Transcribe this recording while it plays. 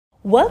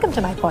Welcome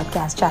to my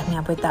podcast, Chatting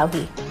Up with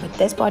Tauhi. With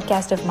this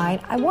podcast of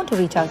mine, I want to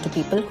reach out to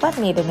people who have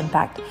made an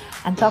impact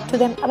and talk to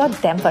them about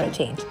them for a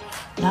change.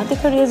 Not their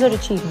careers or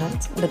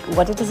achievements, but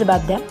what it is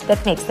about them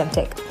that makes them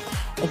tick.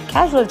 A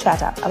casual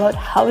chat up about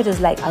how it is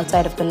like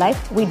outside of the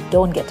life we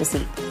don't get to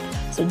see.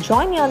 So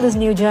join me on this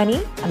new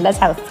journey and let's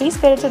have a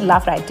free-spirited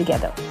laugh ride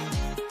together.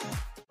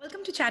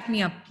 Welcome to Chat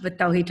Me Up with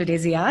Tauhi today,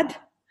 Ziad.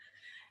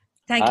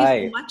 Thank you so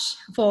Hi. much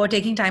for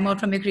taking time out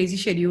from your crazy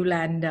schedule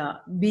and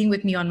being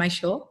with me on my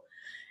show.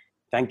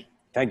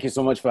 Thank you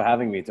so much for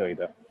having me,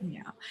 Toida.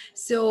 Yeah.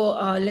 So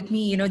let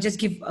me, just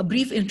give a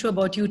brief intro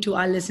about you to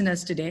our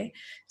listeners today.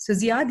 So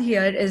Ziad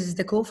here is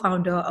the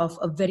co-founder of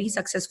a very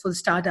successful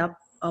startup,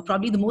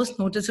 probably the most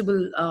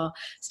noticeable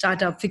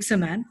startup,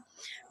 Fixerman.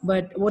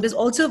 But what is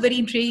also very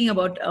intriguing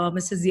about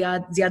Mr.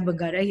 Ziad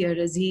Bangara here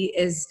is he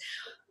is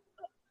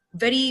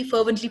very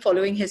fervently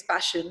following his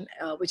passion,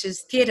 which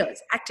is theaters,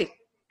 acting.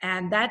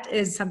 And that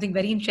is something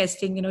very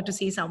interesting, to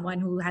see someone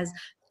who has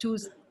two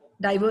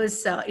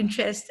diverse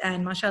interests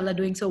and mashallah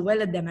doing so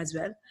well at them as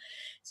well.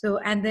 So,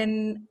 and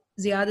then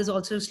Ziad is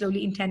also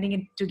slowly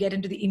intending to get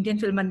into the Indian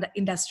film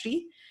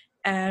industry.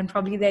 And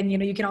probably then,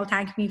 you can all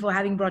thank me for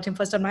having brought him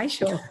first on my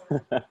show.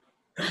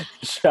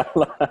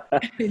 Inshallah.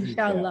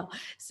 Inshallah.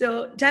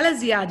 So tell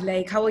us,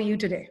 Ziad, how are you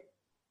today?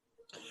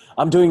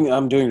 I'm doing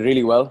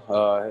really well.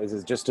 This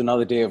is just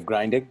another day of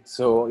grinding.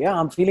 So yeah,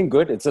 I'm feeling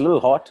good. It's a little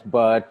hot,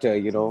 but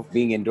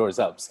being indoors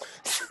helps.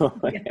 So,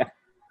 yeah.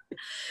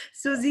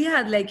 So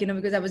Ziad,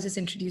 because I was just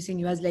introducing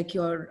you as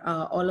your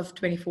all of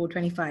 24,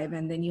 25,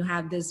 and then you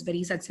have this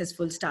very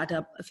successful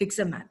startup,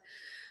 Fixerman.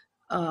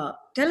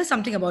 Tell us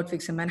something about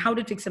Fixerman. How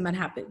did Fixerman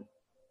happen?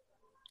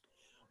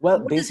 Well,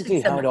 What is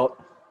basically how Fixerman? it all,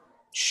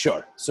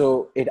 sure.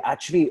 So it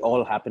actually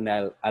all happened.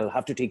 I'll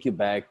have to take you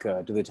back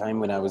to the time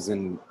when I was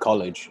in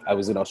college. I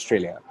was in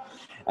Australia.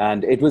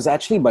 And it was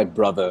actually my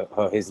brother.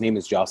 His name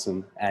is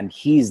Jasim, and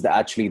he's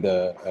actually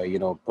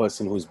the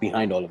person who's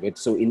behind all of it.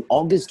 So in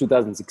August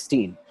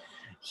 2016,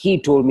 he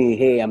told me,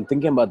 "Hey, I'm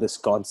thinking about this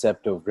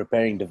concept of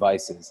repairing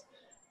devices,"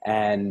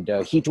 and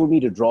he told me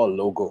to draw a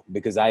logo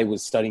because I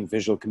was studying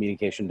visual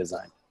communication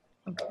design.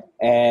 Okay.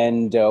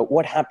 And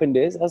what happened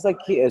is, I was like,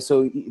 yeah,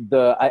 so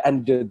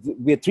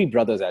we had three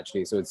brothers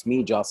actually. So it's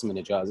me, Jasim, and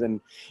Ijaz, and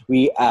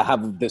we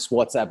have this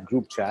WhatsApp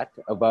group chat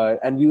about,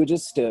 and we were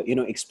just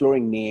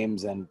exploring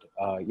names, and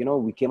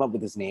we came up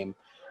with this name,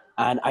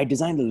 and I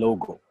designed the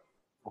logo.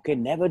 Okay,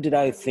 never did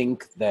I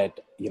think that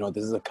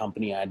this is a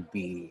company I'd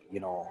be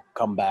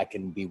come back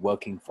and be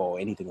working for,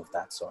 anything of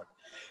that sort.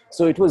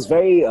 So it was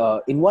very,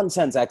 in one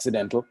sense,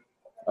 accidental.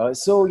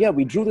 So yeah,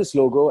 we drew this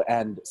logo,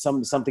 and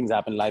some things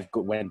happened. Life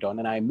went on,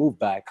 and I moved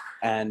back,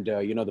 and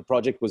the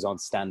project was on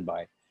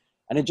standby.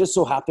 And it just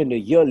so happened a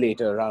year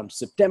later, around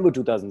September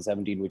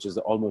 2017, which is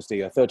almost a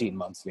year, 13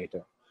 months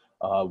later,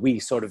 we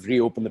sort of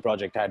reopened the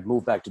project. I had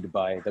moved back to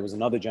Dubai. There was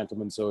another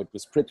gentleman, so it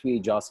was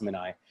Prithvi, Jasim, and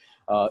I.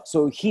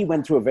 So he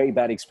went through a very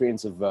bad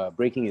experience of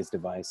breaking his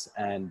device,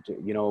 and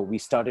we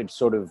started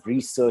sort of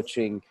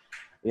researching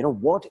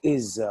what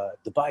is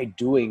Dubai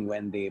doing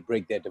when they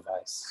break their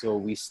device? So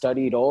we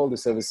studied all the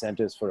service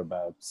centers for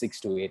about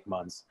 6 to 8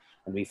 months,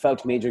 and we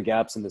felt major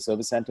gaps in the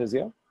service centers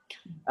here.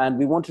 And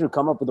we wanted to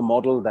come up with a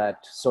model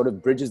that sort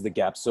of bridges the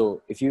gap.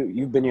 So if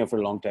you've been here for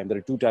a long time, there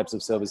are two types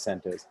of service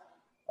centers.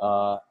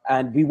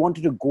 And we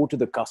wanted to go to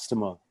the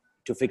customer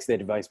to fix their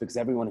device because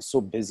everyone is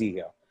so busy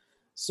here.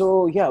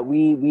 So yeah,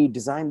 we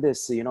designed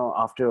this,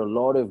 after a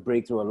lot of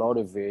breakthrough, a lot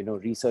of,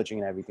 researching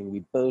and everything.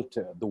 We built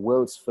the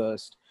world's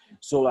first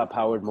solar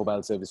powered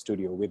mobile service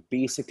studio. We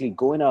basically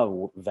go in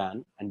our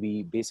van, and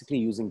we basically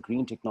using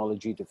green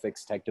technology to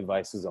fix tech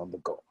devices on the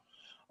go.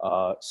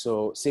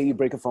 So say you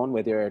break a phone,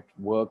 whether you're at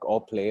work or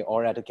play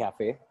or at a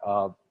cafe,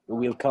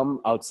 we'll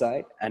come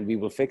outside and we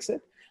will fix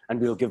it,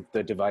 and we'll give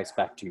the device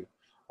back to you.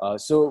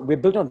 So we're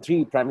built on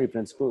three primary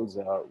principles: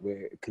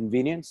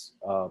 convenience,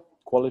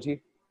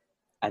 quality,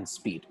 and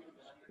speed.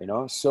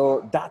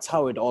 So that's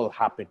how it all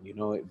happened.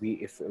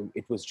 If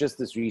it was just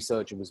this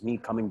research, it was me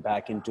coming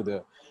back into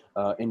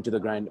the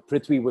grind.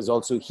 Prithvi was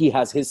also, he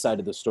has his side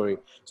of the story.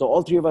 So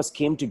all three of us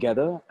came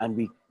together, and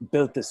we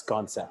built this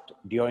concept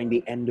during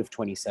the end of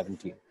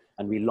 2017,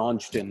 and we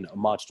launched in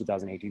March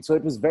 2018. So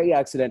it was very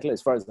accidental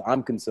as far as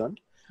I'm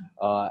concerned.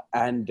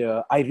 And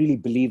I really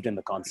believed in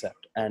the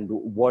concept and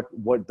what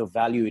the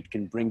value it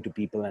can bring to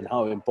people, and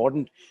how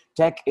important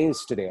tech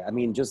is today. I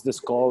mean, just this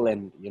call,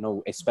 and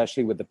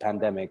especially with the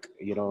pandemic,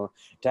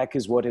 tech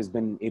is what has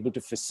been able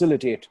to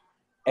facilitate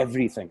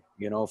everything,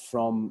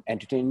 from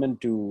entertainment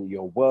to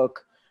your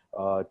work,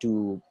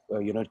 to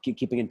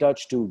keeping in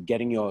touch, to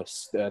getting your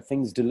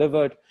things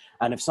delivered.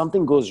 And if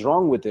something goes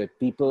wrong with it,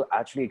 people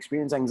actually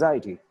experience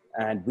anxiety.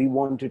 And we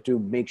wanted to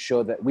make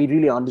sure that we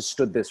really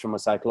understood this from a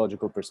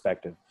psychological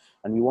perspective,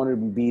 and we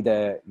wanted to be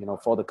there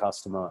for the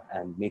customer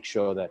and make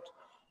sure that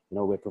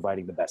we're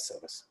providing the best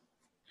service.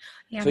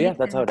 Yeah, So yeah, makes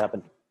that's how sense. it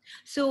happened.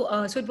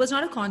 So it was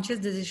not a conscious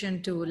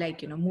decision to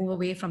move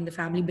away from the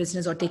family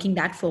business or taking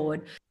that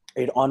forward.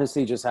 It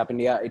honestly just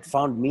happened. Yeah, it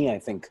found me, I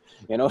think.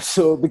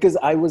 So because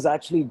I was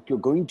actually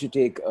going to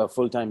take a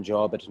full-time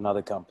job at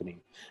another company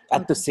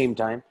at the Okay. same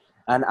time.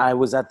 And I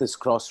was at this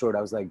crossroad.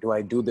 I was like, do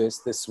I do this?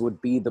 This would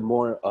be the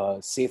more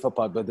safer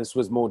part, but this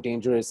was more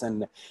dangerous and,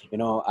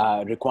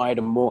 required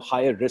a more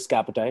higher risk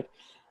appetite.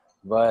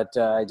 But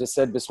I just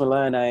said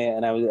Bismillah,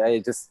 and I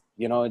just,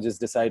 just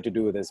decided to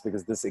do this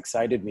because this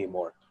excited me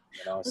more.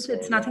 Also,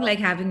 it's nothing like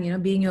having,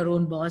 being your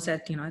own boss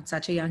at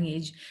such a young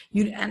age.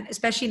 And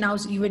especially now,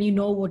 when you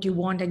know what you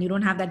want and you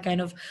don't have that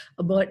kind of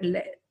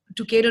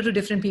to cater to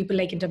different people,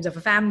 like in terms of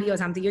a family or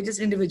something, you're just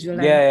individual.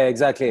 Yeah,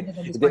 exactly.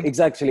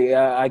 Exactly.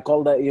 I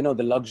call that,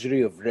 the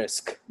luxury of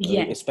risk,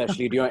 yeah.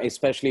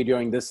 especially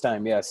during this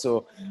time. Yeah.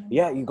 So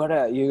yeah,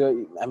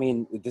 I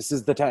mean, this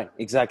is the time,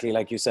 exactly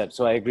like you said.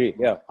 So I agree.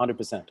 Yeah,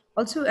 100%.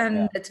 Also,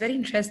 and it's very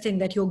interesting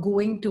that you're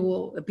going to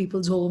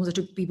people's homes or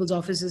to people's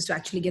offices to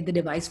actually get the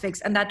device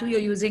fixed. And that too,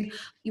 you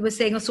were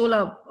saying a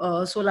solar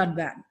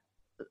van.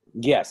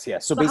 Yes.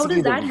 Yes. So basically,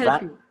 how does that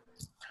help you?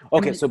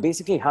 Okay, so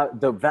basically, how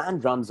the van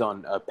runs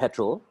on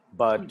petrol,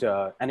 but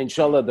and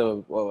inshallah,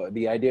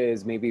 the idea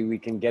is maybe we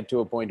can get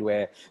to a point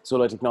where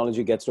solar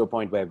technology gets to a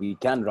point where we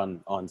can run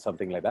on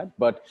something like that.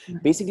 But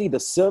basically, the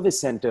service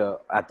center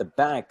at the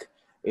back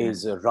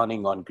is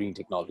running on green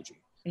technology.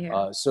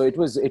 Yeah. So it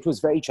was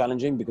very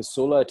challenging because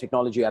solar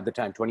technology at the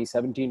time,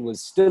 2017,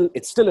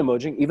 it's still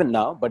emerging even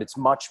now, but it's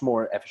much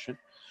more efficient.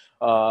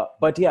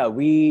 But yeah,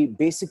 we're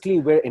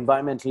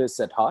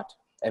environmentalists at heart.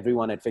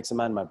 Everyone at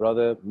Fixaman, my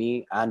brother,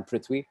 me, and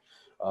Prithvi,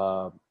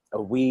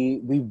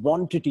 we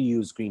wanted to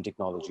use green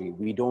technology.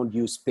 We don't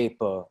use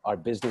paper. Our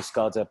business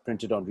cards are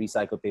printed on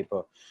recycled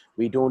paper.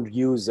 We don't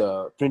use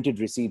printed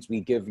receipts.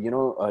 We give,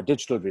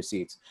 digital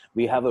receipts.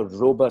 We have a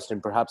robust,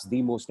 and perhaps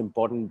the most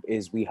important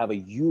is we have a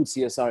huge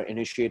CSR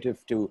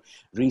initiative to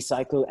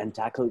recycle and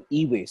tackle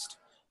e-waste.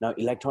 Now,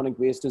 electronic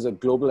waste is a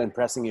global and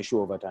pressing issue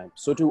over time.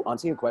 So to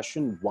answer your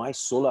question, why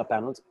solar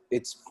panels?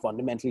 It's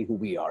fundamentally who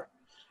we are.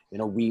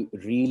 We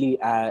really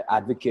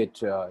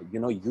advocate,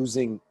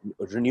 using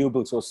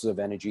renewable sources of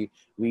energy.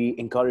 We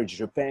encourage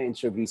repair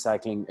instead of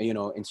recycling,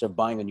 instead of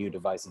buying a new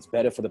device. It's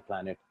better for the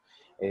planet.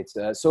 It's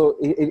so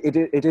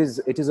it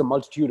is a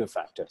multitude of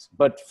factors,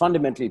 but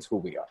fundamentally it's who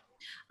we are.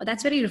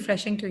 That's very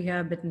refreshing to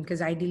hear, Bitten,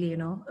 because ideally,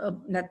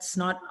 that's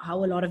not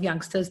how a lot of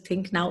youngsters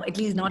think now, at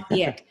least not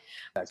yet.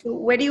 Exactly. So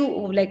where do you,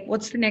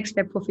 what's the next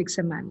step for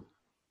Fixaman?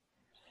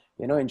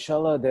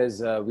 Inshallah,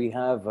 we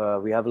have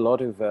a lot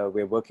of,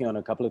 we're working on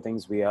a couple of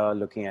things. We are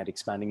looking at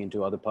expanding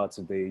into other parts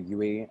of the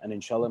UAE and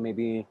inshallah,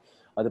 maybe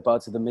other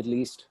parts of the Middle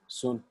East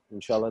soon.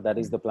 Inshallah, that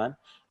is the plan.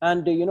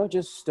 And,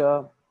 just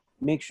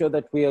make sure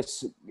that we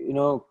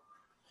are,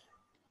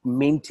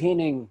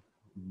 maintaining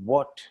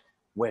what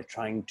we're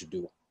trying to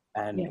do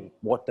and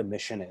what the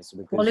mission is.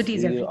 Because quality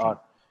is everything.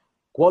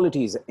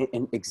 Quality is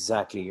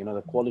exactly,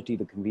 the quality,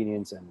 the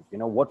convenience, and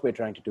what we're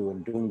trying to do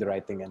and doing the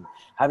right thing and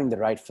having the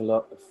right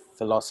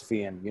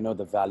philosophy and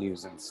the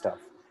values and stuff.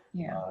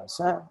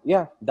 So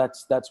yeah,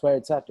 that's where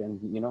it's at, and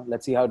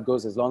let's see how it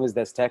goes. As long as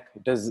there's tech,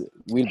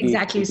 we'll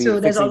exactly. Be so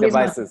there's always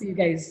devices for you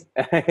guys.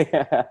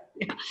 Yeah.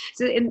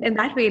 So in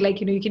that way,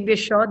 you can be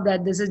assured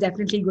that this is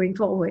definitely going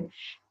forward,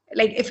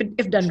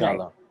 if done right.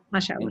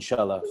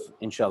 Inshallah.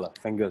 Inshallah.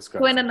 Fingers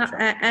crossed. So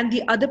and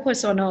the other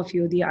persona of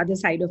you, the other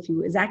side of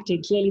you is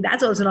acting. Clearly,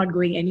 that's also not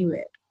going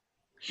anywhere.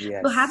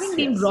 Yes, so having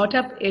been brought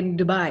up in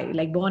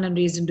Dubai, born and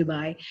raised in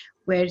Dubai,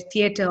 where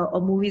theater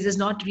or movies is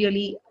not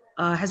really,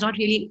 has not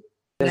really...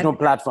 There's no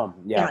platform.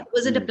 Yeah. It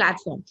wasn't a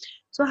platform.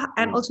 So,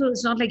 and also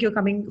it's not like you're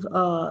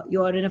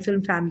you're in a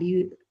film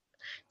family.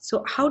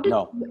 So how did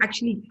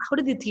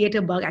the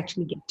theater bug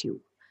actually get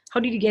you? How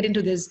did you get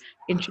into this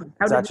interest?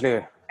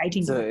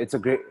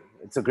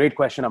 It's a great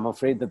question. I'm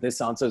afraid that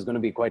this answer is going to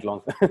be quite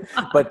long,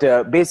 but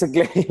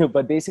basically,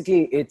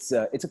 it's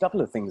a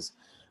couple of things.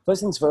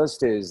 First things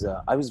first is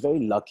I was very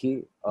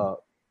lucky,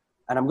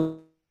 and I'm going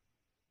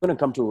to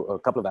come to a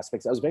couple of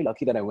aspects. I was very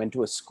lucky that I went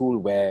to a school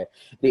where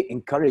they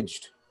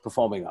encouraged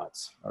performing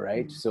arts. All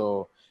right,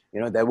 so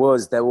there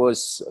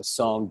was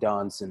song,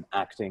 dance, and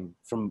acting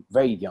from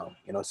very young.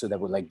 So there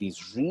were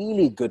these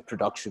really good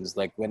productions.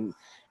 When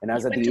I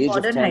was at the age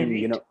of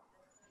 10,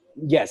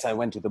 Yes, I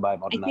went to Dubai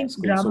Modern High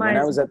School. So when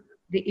I was at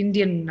the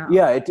Indian,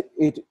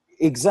 it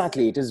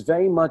exactly. It is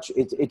very much.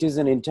 It is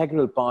an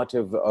integral part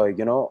of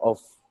of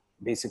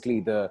basically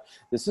the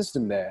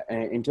system there.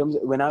 In terms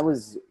of, when I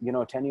was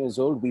 10 years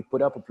old, we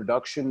put up a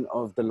production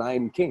of The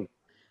Lion King.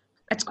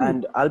 At school.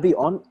 And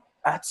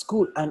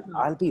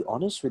I'll be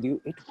honest with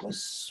you, it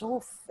was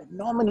so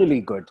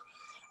phenomenally good.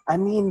 I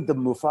mean, the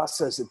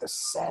Mufasas, the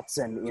sets,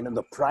 and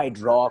the Pride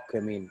Rock. I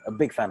mean, a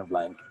big fan of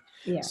Lion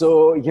King. Yeah.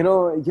 So,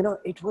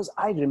 it was,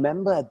 I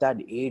remember at that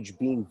age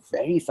being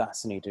very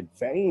fascinated,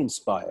 very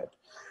inspired.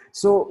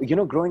 So,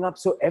 growing up,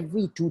 so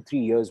every 2-3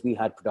 years we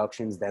had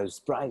productions. There was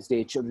Prize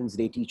Day, Children's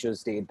Day,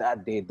 Teachers Day,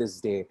 that day, this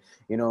day,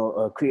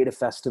 Creative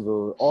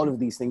Festival, all of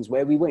these things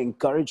where we were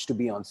encouraged to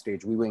be on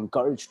stage. We were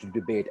encouraged to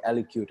debate,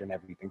 elocute and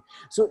everything.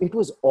 So it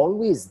was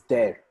always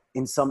there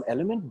in some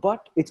element,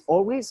 but it's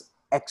always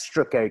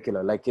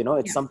extracurricular,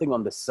 it's something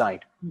on the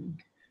side.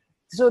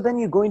 So then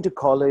you go into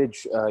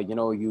college,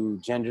 you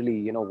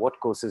generally, what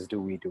courses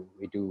do? We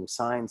do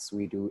science,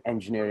 we do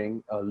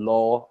engineering,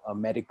 law,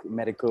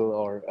 medical,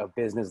 or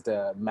business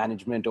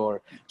management,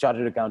 or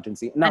chartered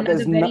accountancy. Now,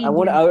 Another I very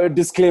want Indian. a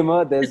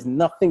disclaimer. There's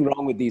nothing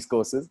wrong with these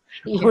courses.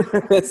 Yeah.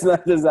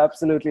 There's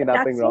absolutely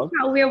nothing That's just wrong.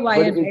 how we are But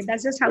wired, right? it's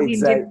That's just how the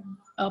exact. Indian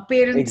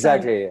parents are.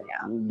 Exactly. Yeah.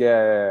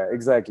 Yeah,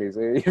 exactly. So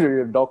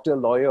you're a doctor,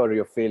 lawyer, or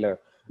you're a failure.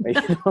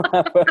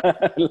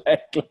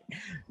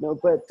 No,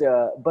 but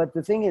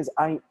the thing is,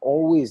 I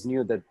always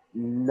knew that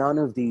none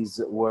of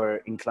these were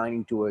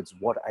inclining towards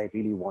what I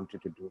really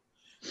wanted to do.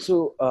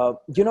 So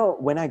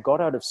when I got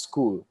out of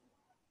school,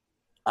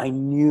 I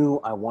knew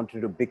I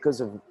wanted to,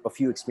 because of a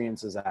few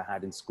experiences I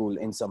had in school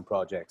in some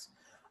projects,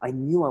 I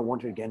knew I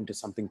wanted to get into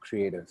something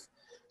creative.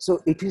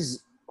 So it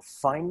is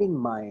finding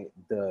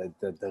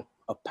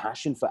a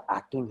passion for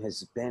acting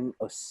has been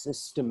a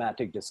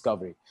systematic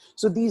discovery.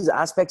 So these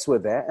aspects were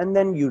there, and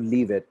then you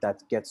leave it,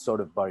 that gets sort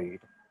of buried.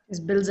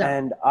 It builds up.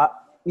 And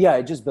yeah,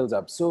 it just builds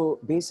up. So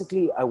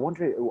basically, I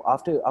wanted,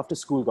 after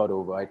school got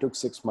over, I took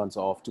 6 months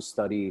off to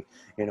study,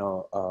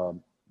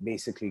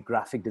 basically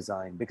graphic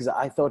design, because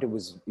I thought it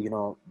was,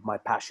 my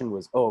passion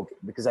was,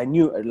 because I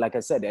knew, like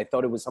I said, I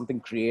thought it was something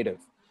creative.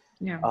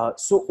 Yeah.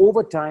 So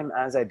over time,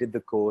 as I did the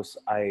course,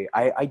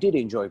 I did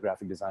enjoy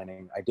graphic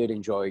designing. I did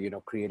enjoy,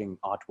 creating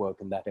artwork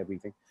and that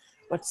everything.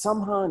 But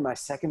somehow in my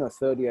second or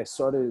third year, I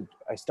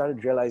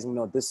started realizing,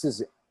 no, this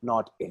is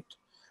not it.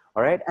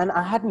 All right. And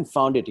I hadn't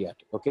found it yet.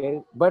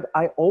 Okay. But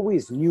I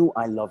always knew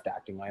I loved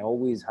acting. I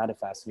always had a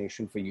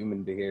fascination for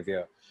human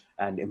behavior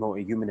and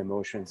human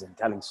emotions and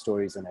telling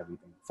stories and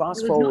everything.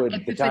 Fast There was no forward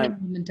the epiphany time.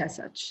 moment as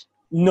such.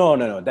 No,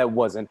 that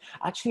wasn't.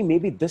 Actually,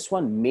 maybe this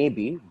one,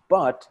 maybe,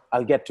 but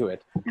I'll get to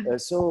it.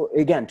 So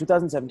again,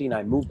 2017,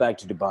 I moved back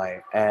to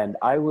Dubai, and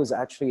I was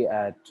actually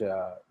at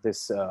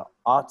this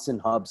Arts and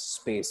Hubs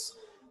space,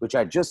 which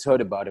I just heard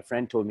about. A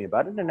friend told me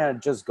about it, and I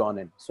had just gone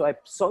in. So I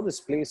saw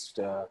this place,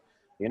 a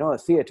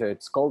theater.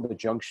 It's called The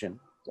Junction.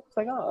 It's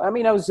like, I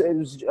mean, I was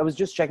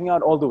just checking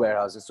out all the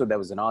warehouses. So there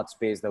was an art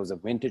space, there was a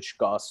vintage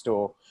car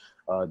store.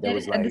 There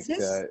was like,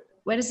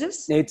 Where is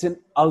this? it's in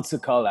Al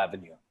Sakal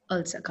Avenue.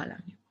 Al Sakal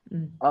Avenue.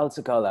 Al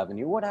Sakal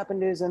Avenue. What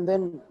happened is, and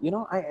then,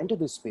 I enter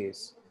this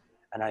space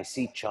and I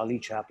see Charlie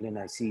Chaplin,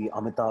 I see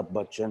Amitabh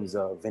Bachchan's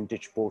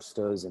vintage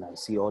posters, and I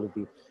see all of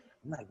the,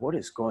 I'm like, what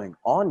is going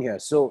on here?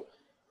 So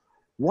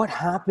what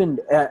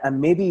happened,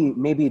 and maybe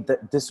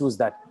this was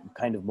that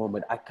kind of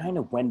moment, I kind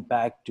of went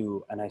back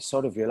to, and I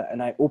sort of realized,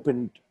 and I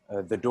opened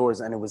the doors,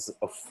 and it was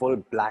a full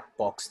black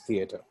box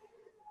theater.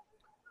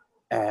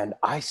 And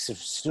I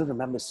still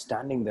remember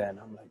standing there, and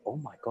I'm like, oh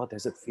my God,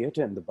 there's a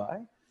theater in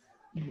Dubai?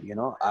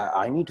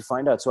 I need to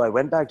find out. So I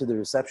went back to the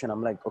reception.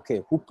 I'm like,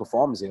 okay, who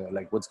performs here?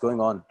 Like, what's going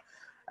on?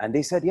 And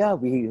they said, yeah,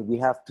 we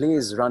have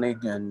plays running,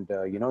 and,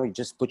 you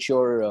just put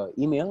your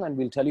email and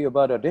we'll tell you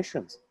about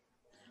auditions.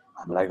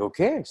 I'm like,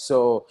 okay.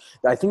 So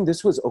I think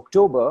this was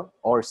October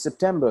or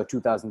September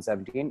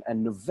 2017,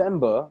 and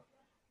November,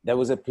 there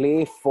was a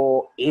play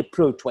for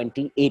April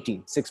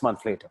 2018, 6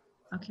 months later.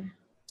 Okay.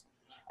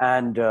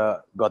 And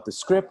got the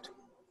script.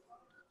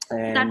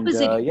 And that was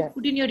it. Yeah. You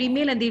put in your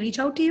email and they reach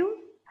out to you?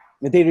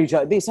 They reach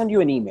out, they send you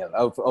an email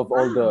of all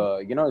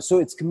the, so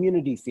it's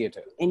community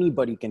theater.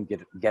 Anybody can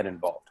get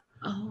involved.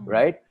 Oh.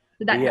 Right?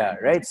 So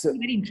right. So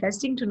very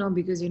interesting to know,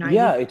 because,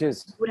 yeah, it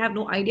is. would have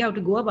no idea how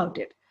to go about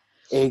it.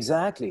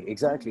 Exactly.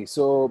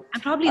 So,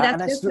 and probably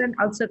that's just when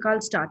Al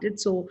Sakal started.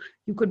 So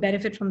you could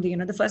benefit from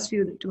the first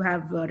few to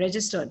have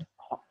registered.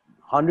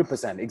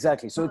 100%.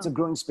 Exactly. So it's a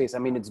growing space. I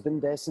mean, it's been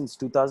there since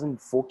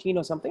 2014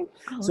 or something.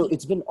 So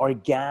it's been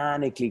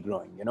organically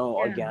growing,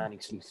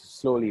 organically,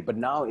 slowly. But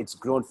now it's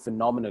grown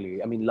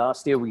phenomenally. I mean,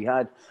 last year we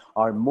had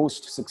our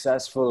most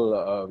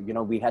successful,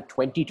 we had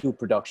 22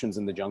 productions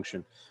in the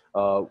Junction.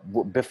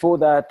 Before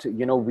that,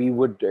 we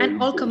would... and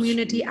all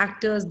community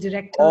actors,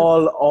 directors.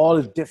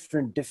 All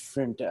different, it's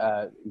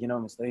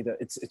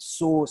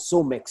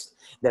so mixed.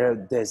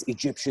 There's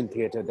Egyptian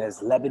theater,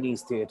 there's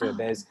Lebanese theater,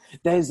 there's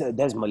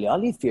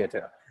Malayali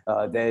theater,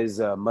 there's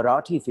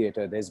Marathi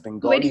theater, there's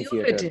Bengali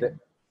theater.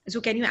 So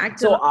can you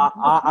act? So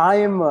I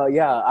am,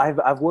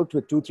 I've worked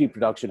with 2-3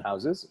 production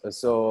houses.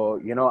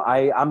 So,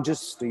 I'm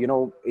just,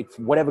 if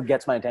whatever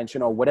gets my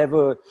attention or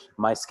whatever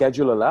my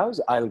schedule allows,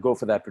 I'll go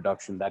for that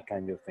production, that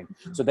kind of thing.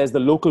 So there's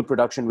the local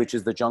production, which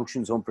is the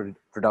Junction's own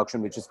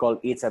production, which is called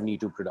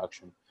 872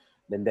 production.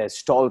 Then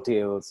there's Tall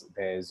Tales,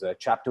 there's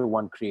Chapter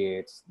 1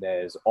 Creates,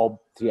 there's Orb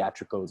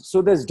Theatricals.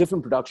 So there's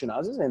different production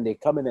houses, and they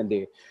come in and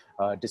they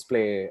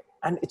display,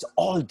 and it's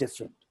all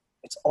different.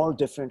 It's all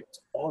different. It's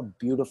all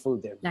beautiful.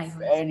 They're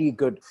very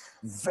good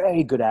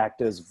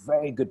actors,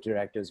 very good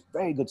directors,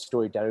 very good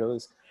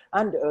storytellers.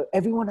 And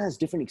everyone has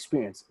different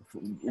experience.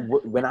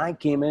 When I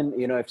came in,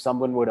 if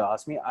someone were to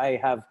ask me, I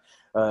have,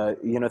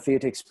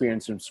 theater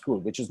experience from school,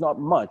 which is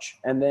not much.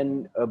 And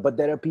then, but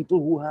there are people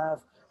who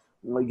have,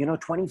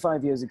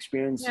 25 years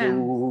experience,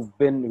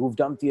 who've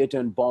done theater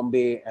in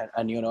Bombay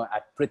and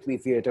at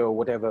Prithvi Theater or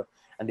whatever,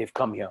 and they've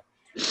come here.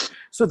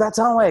 So that's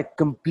how I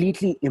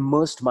completely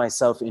immersed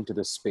myself into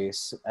the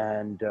space.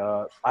 And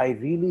I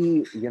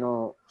really,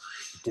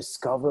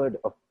 discovered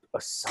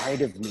a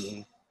side of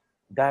me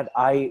that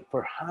I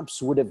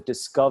perhaps would have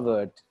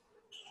discovered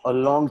a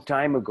long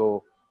time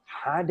ago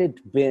had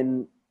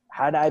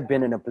I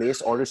been in a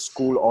place or a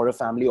school or a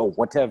family or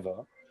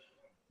whatever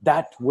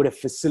that would have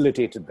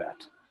facilitated that.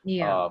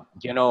 Yeah.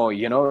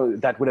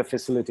 That would have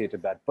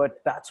facilitated that.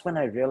 But that's when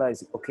I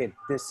realized, okay,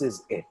 this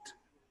is it.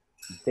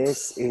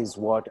 This is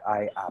what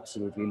I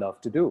absolutely love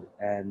to do,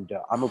 and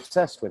I'm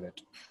obsessed with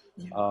it.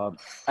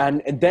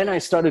 And then I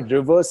started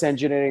reverse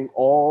engineering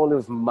all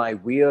of my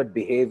weird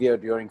behavior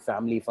during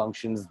family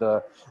functions.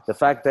 The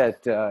fact that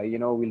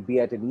we'll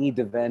be at an Eid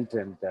event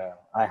and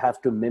I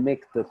have to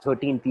mimic the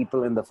 13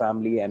 people in the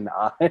family, and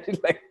I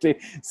like to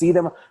see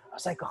them. I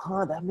was like,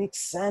 that makes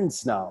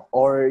sense now.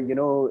 Or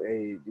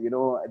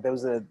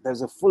there's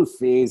a full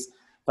phase.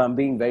 If I'm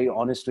being very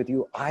honest with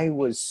you, I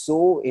was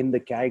so in the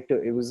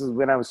character. It was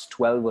when I was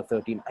 12 or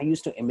 13. I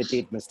used to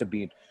imitate Mr.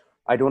 Bean.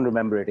 I don't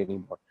remember it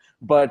anymore.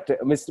 But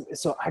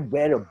so I'd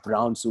wear a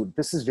brown suit.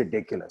 This is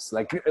ridiculous.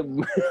 Like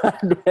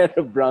I'd wear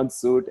a brown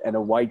suit and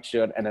a white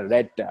shirt and a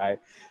red tie,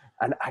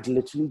 and I'd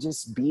literally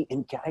just be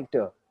in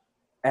character.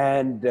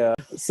 And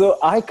so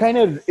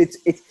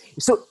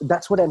so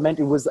that's what I meant.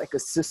 It was like a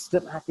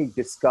systematic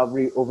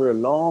discovery over a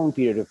long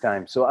period of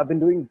time. So I've been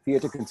doing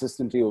theater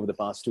consistently over the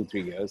past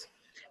 2-3 years,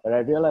 but I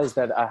realized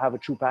that I have a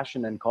true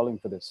passion and calling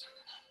for this.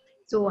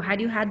 So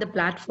had you had the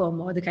platform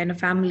or the kind of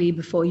family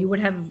before, you would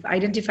have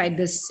identified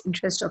this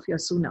interest of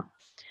yours sooner.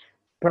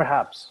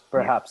 Perhaps,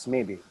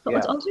 maybe. So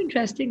it's also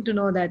interesting to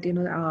know that,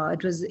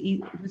 it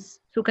was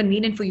so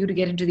convenient for you to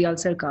get into the Alt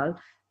Circle,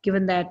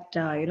 given that,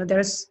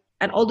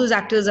 and all those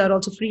actors are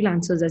also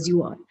freelancers as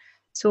you are.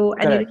 So,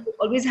 and you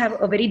always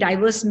have a very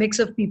diverse mix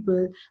of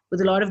people with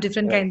a lot of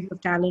different kinds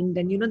of talent.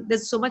 And,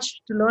 there's so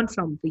much to learn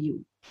from for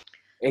you.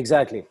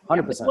 Exactly,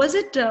 100%.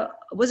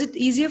 Was it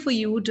easier for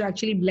you to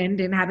actually blend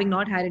in, having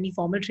not had any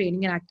formal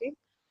training in acting?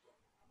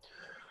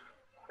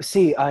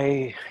 See,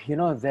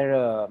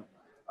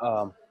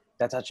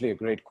 that's actually a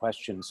great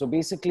question. So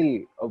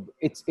basically,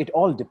 it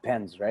all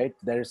depends, right?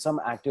 There are some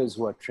actors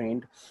who are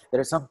trained.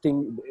 There are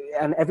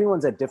and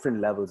everyone's at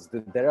different levels.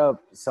 There are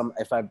some,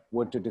 if I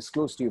were to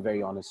disclose to you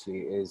very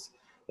honestly,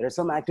 there are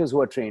some actors who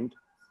are trained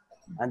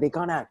and they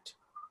can't act.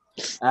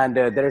 And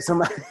there are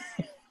some...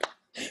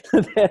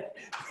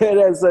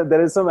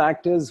 there are some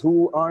actors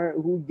who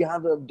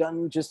have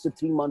done just a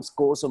 3 months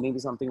course or maybe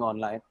something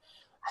online,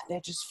 and they're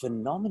just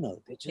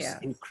phenomenal. They're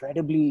just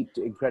incredibly.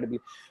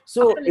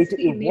 So it's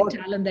the innate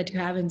talent that you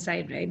have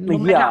inside, right?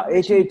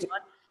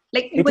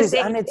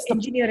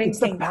 It's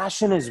the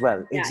passion as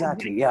well.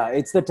 Exactly. Yeah,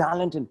 it's the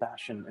talent and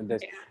passion in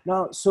this.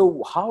 Now,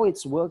 so how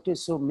it's worked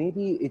is, so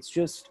maybe it's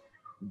just,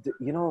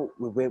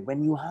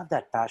 when you have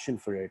that passion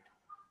for it,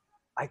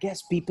 I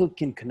guess people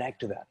can connect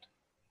to that.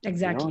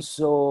 Exactly.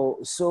 So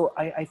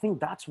I think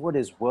that's what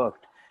has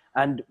worked.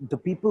 And the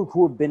people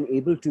who have been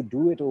able to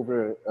do it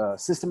over a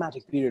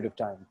systematic period of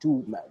time,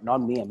 not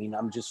me, I mean,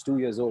 I'm just 2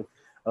 years old.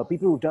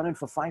 People who've done it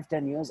for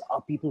 5-10 years are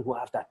people who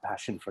have that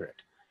passion for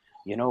it,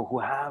 who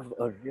have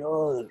a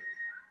real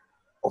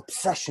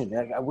obsession.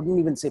 I wouldn't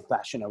even say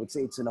passion. I would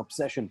say it's an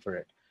obsession for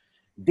it.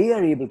 They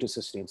are able to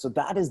sustain. So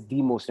that is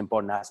the most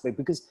important aspect,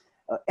 because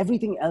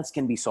everything else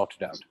can be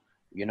sorted out.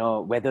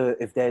 Whether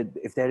if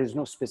there is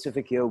no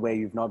specific year where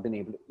you've not been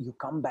able to, you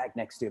come back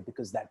next year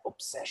because that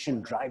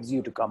obsession drives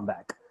you to come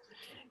back.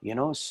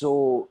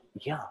 So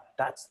yeah,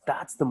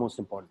 that's the most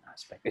important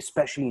aspect,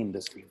 especially in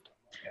this field.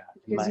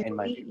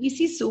 We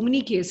see so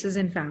many cases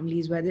in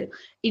families where the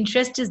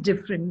interest is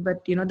different,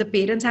 but the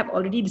parents have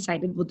already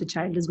decided what the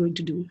child is going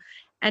to do,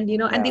 and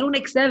and they don't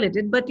excel at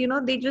it, but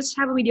they just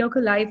have a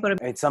mediocre life.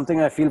 It's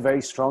something I feel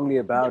very strongly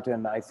about,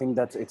 and I think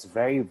that it's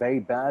very, very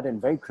bad and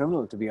very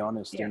criminal, to be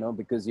honest.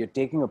 Because you're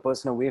taking a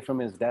person away from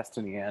his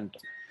destiny, and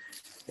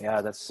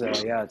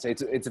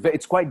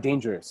it's quite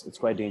dangerous. It's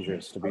quite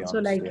dangerous, to be honest.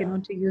 So,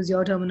 to use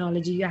your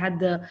terminology, you had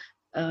the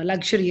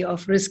luxury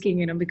of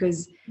risking,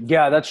 because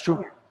that's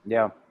true.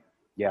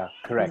 Yeah,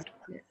 correct.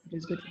 It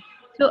was good.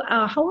 So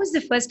how was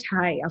the first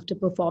high after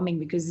performing?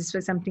 Because this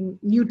was something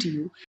new to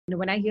you.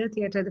 When I hear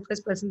theater, the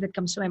first person that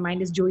comes to my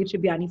mind is Joey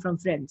Tribbiani from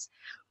Friends,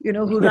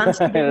 who runs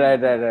right.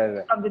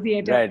 from the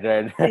theater.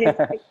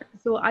 Right.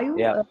 So are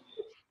you,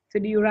 so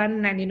do you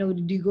run and,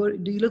 do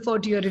you look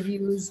forward to your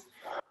reviews?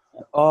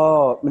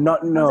 Oh,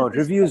 no,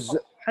 reviews.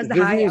 How's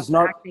the high is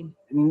not acting?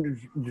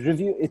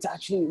 Review. It's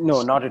actually,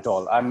 no, not at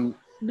all. I'm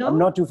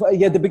not too far.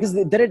 Yeah, because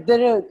there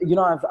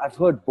are, I've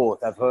heard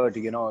both. I've heard,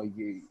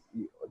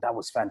 that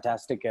was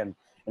fantastic, and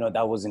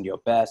that wasn't your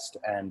best,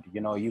 and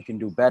you can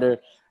do better.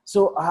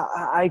 So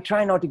I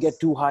try not to get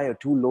too high or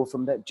too low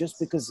from that, just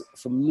because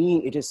for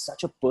me it is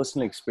such a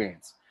personal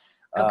experience.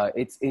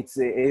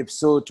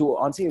 So to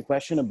answer your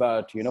question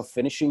about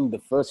finishing the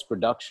first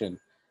production,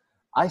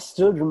 I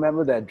still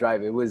remember that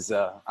drive. It was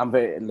I'm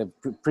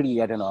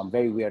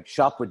very weird,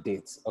 sharp with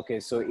dates. Okay,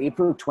 so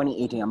April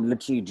 2018, I'm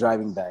literally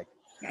driving back.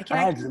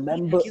 I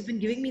remember. You've been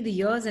giving me the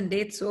years and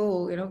dates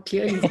so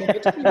clearly.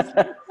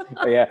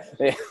 yeah.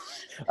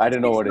 I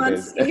don't know Six what it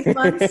months, is. 8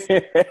 months.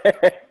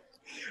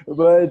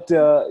 But,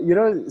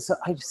 so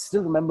I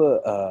still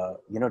remember,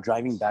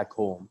 driving back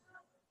home,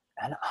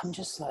 and I'm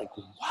just like,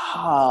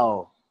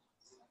 wow,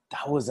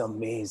 that was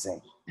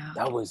amazing.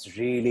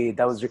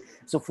 Okay.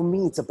 So for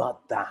me, it's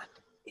about that.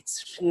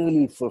 It's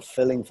really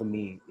fulfilling for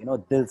me,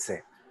 dil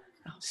se.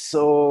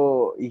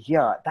 So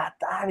yeah,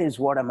 that is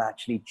what I'm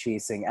actually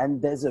chasing.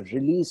 And there's a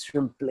release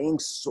from playing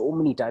so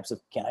many types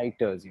of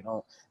characters,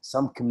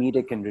 some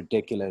comedic and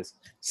ridiculous,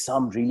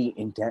 some really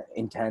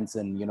intense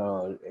and,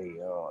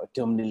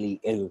 terminally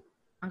ill.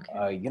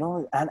 Okay.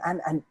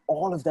 And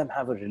all of them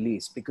have a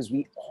release because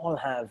we all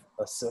have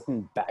a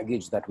certain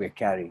baggage that we're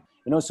carrying.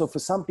 So for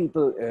some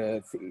people,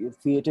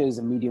 theater is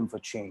a medium for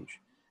change.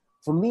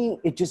 For me,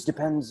 it just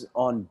depends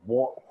on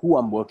who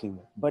I'm working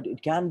with. But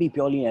it can be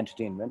purely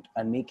entertainment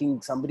and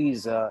making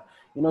somebody's,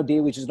 day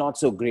which is not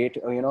so great.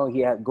 Or,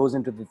 he goes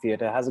into the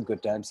theater, has a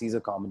good time, sees a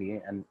comedy,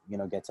 and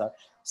gets out.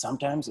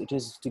 Sometimes it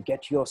is to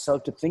get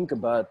yourself to think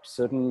about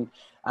certain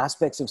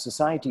aspects of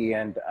society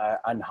and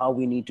how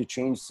we need to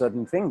change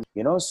certain things.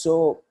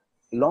 So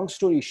long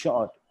story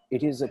short,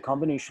 it is a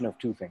combination of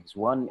two things.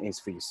 One is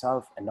for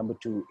yourself, and number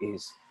two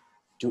is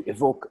to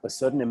evoke a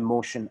certain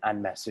emotion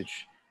and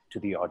message to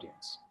the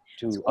audience,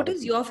 So to what other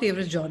is people. your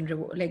favorite genre?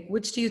 Like,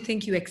 which do you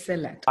think you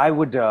excel at? I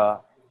would.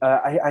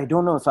 I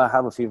don't know if I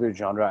have a favorite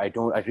genre. I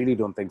don't. I really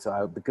don't think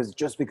so.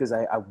 Because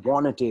I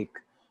want to take,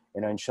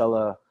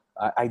 inshallah,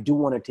 I do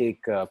want to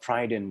take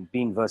pride in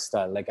being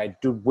versatile. Like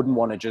wouldn't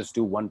want to just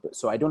do one.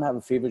 So I don't have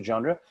a favorite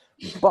genre,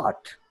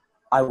 but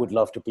I would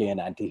love to play an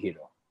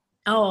anti-hero.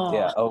 Oh,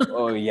 Yeah.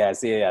 Oh,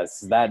 yes, yes.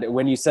 That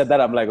when you said that,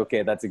 I'm like,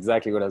 okay, that's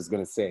exactly what I was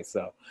going to say.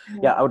 So,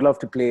 yeah, I would love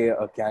to play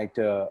a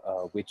character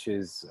which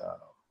is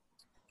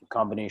a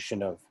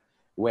combination of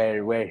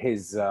where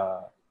his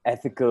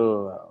ethical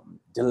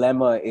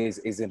dilemma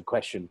is in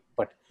question,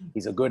 but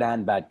he's a good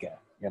and bad guy.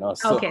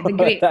 So okay. The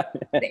gray, that,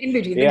 the in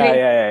between, the yeah, gray.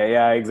 yeah, yeah,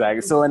 yeah,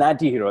 exactly. So an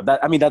anti-hero.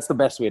 That's the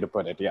best way to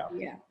put it. Yeah,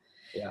 Yeah.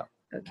 yeah.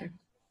 Okay.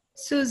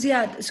 So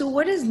Ziad, so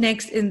what is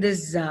next in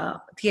this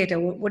theater?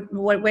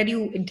 Where do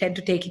you intend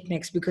to take it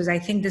next? Because I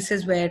think this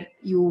is where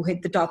you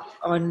hit the top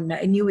on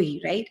in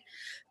UAE, right?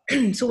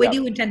 So where Yeah. do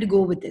you intend to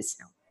go with this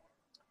now?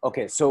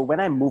 Okay, so when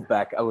I moved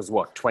back, I was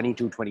what,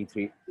 22,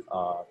 23.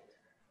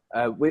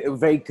 We're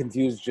very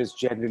confused just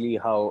generally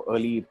how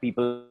early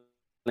people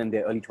in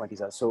their early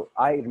 20s are. So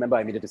I remember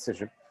I made a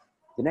decision.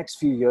 The next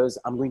few years,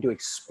 I'm going to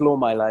explore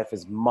my life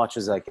as much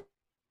as I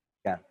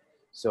can.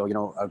 So,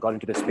 I got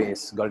into the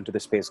space,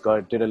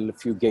 did a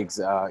few gigs,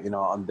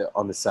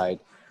 on the side.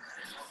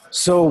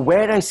 So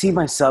where I see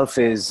myself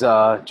is,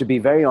 to be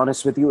very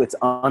honest with you, it's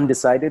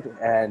undecided,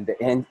 and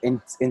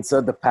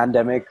insert the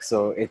pandemic,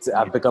 so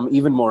I've become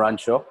even more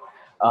unsure.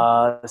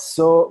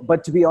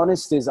 But to be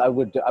honest, is I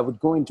would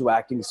go into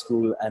acting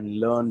school and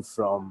learn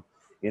from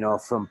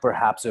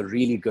perhaps a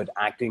really good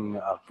acting,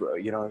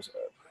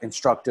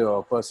 instructor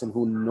or person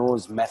who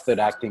knows method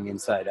acting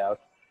inside out.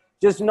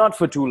 Just not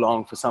for too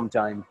long, for some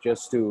time,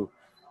 just to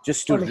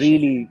Polish it.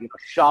 really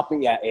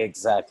sharpen. Yeah,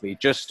 exactly.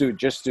 Just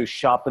to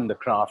sharpen the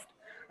craft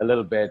a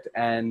little bit,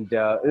 and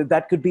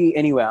that could be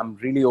anywhere. I'm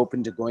really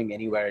open to going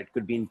anywhere. It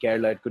could be in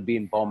Kerala, it could be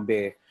in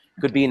Bombay, it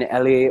could be in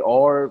LA,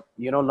 or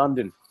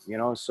London.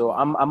 So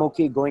I'm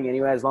okay going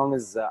anywhere as long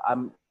as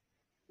I'm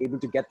able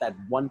to get that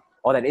one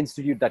or that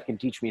institute that can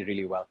teach me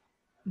really well.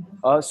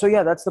 So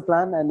yeah, that's the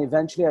plan, and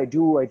eventually I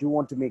do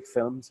want to make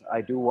films.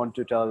 I do want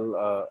to tell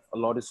a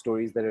lot of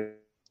stories. There are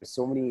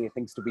so many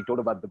things to be told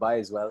about Dubai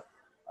as well.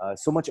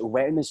 So much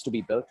awareness to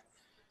be built.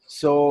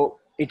 So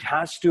it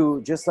has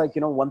to, just like,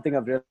 one thing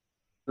I've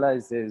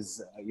realized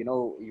is,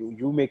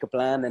 you make a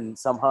plan and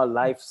somehow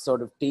life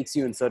sort of takes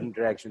you in certain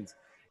directions,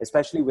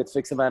 especially with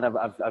Fixaman.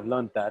 I've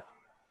learned that.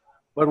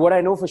 But what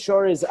I know for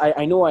sure is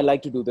I know I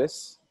like to do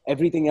this.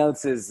 Everything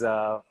else is,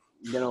 to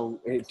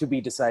be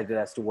decided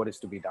as to what is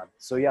to be done.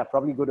 So yeah,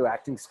 probably go to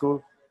acting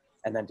school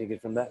and then take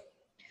it from there.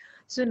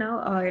 So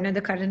now, the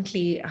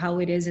currently how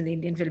it is in the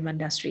Indian film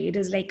industry, it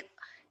is like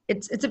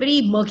it's a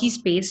very murky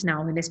space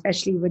now, and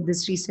especially with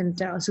this recent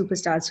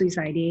superstar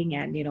suiciding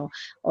and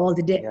all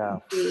the Yeah.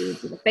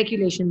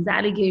 speculations,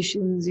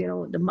 allegations,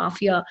 the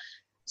mafia.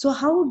 So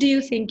how do you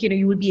think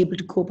you will be able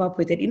to cope up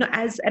with it?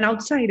 As an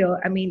outsider,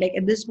 I mean, like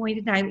at this point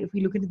in time, if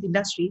we look into the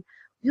industry,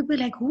 you'll be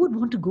like, who would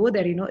want to go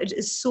there? It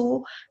is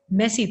so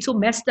messy, it's so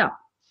messed up.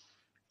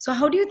 So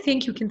how do you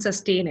think you can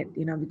sustain it?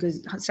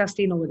 Because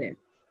sustain over there.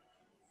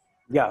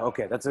 Yeah,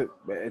 okay,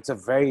 it's a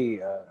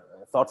very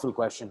thoughtful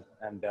question,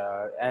 and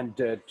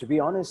to be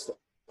honest,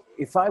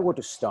 if I were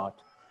to start,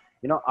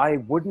 I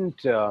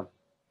wouldn't.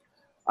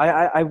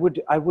 I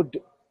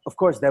would, of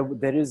course,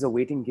 there is a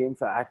waiting game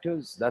for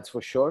actors, that's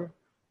for sure,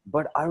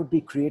 but I would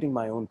be creating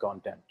my own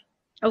content.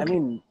 I Okay.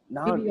 mean,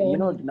 now, Maybe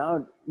your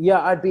own.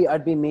 yeah,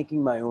 I'd be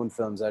making my own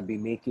films. I'd be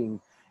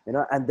making,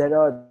 and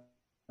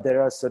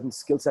there are certain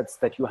skill sets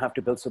that you have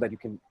to build so that you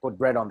can put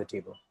bread on the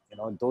table.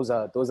 Those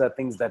are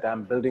things that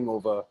I'm building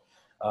over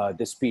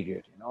this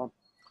period.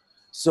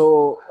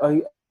 So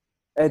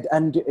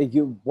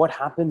what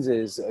happens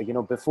is,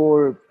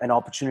 before an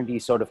opportunity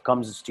sort of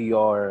comes to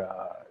your,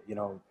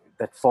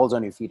 that falls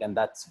on your feet, and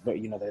that's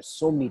very, there's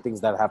so many things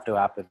that have to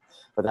happen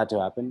for that to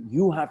happen.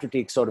 You have to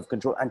take sort of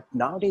control, and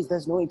nowadays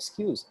there's no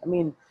excuse. I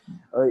mean,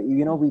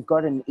 we've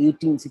got an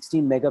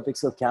 16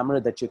 megapixel camera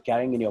that you're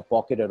carrying in your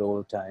pocket at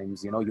all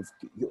times.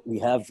 We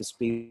have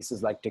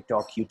spaces like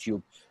TikTok,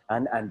 YouTube,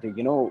 and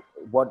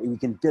what we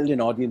can build an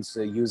audience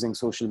using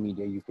social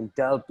media. You can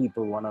tell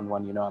people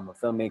one-on-one, I'm a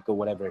filmmaker,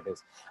 whatever it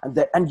is,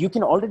 and you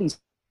can already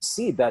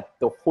see that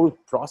the whole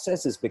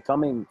process is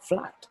becoming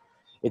flat.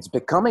 It's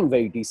becoming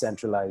very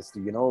decentralized.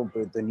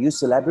 The new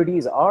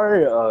celebrities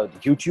are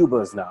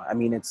YouTubers now. I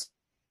mean, it's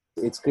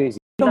crazy.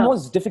 The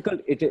most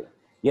difficult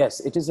yes,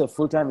 it is a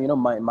full-time.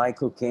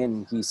 Michael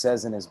Caine, he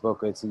says in his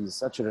book, he's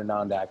such a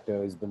renowned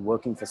actor. He's been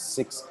working for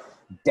 6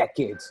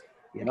 decades.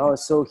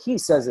 So he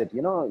says it.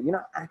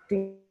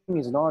 Acting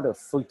is not a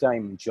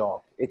full-time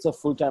job. It's a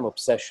full-time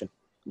obsession.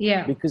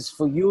 Yeah. Because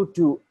for you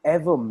to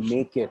ever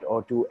make it,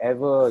 or to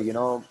ever,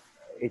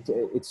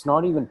 it's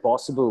not even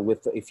possible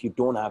if you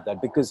don't have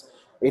that. Because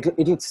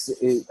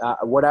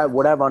what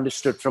I've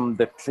understood from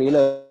the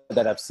trailer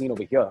that I've seen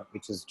over here,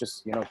 which is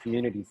just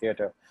community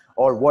theater,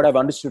 or what I've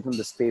understood from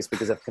the space,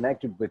 because I've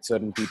connected with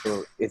certain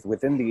people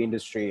within the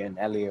industry in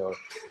LA,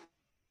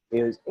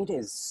 it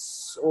is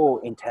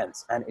so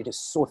intense, and it is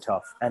so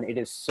tough, and it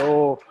is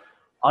so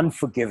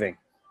unforgiving.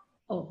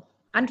 Oh,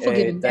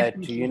 unforgiving,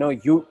 definitely.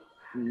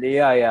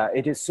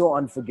 It is so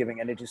unforgiving,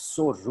 and it is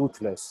so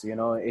ruthless.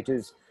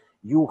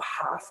 You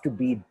have to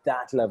be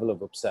that level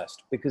of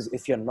obsessed, because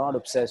if you're not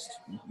obsessed,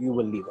 you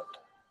will leave it.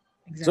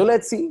 Exactly. So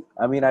let's see.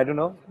 I mean, I don't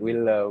know.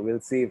 We'll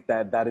see if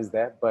that is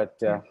there, but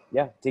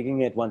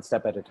taking it one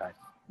step at a time.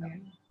 Yeah.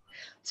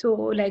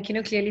 So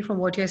clearly from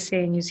what you're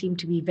saying, you seem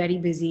to be very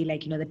busy,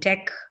 the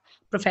tech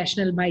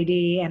professional by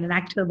day and an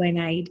actor by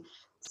night.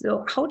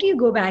 So how do you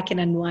go back and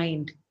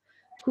unwind?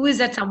 Who is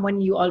that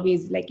someone you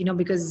always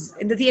because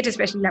in the theater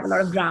especially, you have a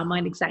lot of drama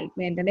and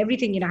excitement and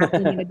everything,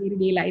 happening in a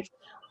day-to-day life.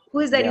 Who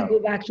is that you go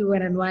back to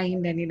and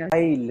unwind and,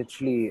 I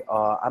literally,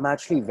 I'm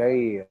actually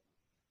very,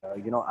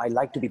 I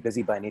like to be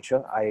busy by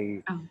nature.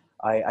 I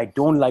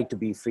don't like to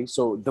be free.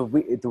 So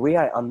the way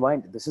I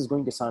unwind, this is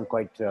going to sound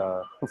quite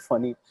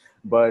funny,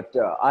 but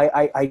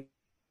I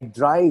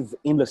drive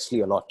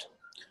aimlessly a lot.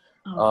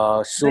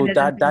 So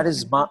that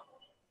is my,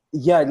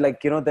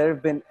 there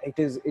have been,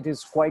 it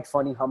is quite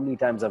funny how many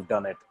times I've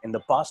done it in the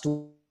past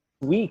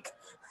week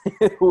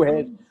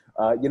where,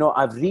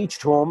 I've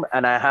reached home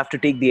and I have to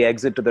take the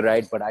exit to the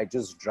right, but I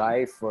just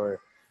drive for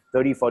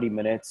 30-40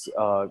 minutes,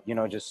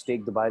 just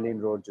take the by-lane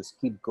road, just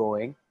keep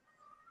going.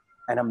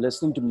 And I'm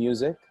listening to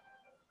music.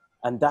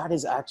 And that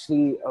is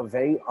actually a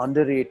very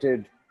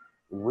underrated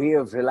way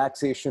of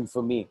relaxation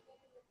for me.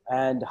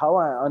 And how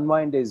I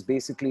unwind is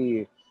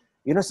basically,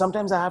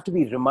 sometimes I have to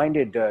be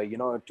reminded,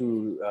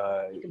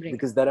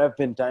 because there have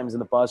been times in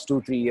the past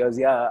 2-3 years,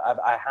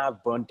 I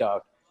have burnt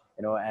out.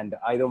 And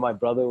either my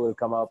brother will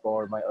come up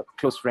or my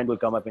close friend will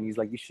come up and he's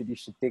like, you should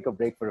take a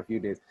break for a few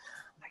days.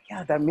 I'm like,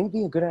 yeah, that may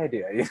be a good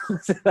idea.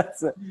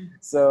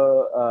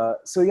 So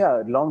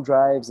long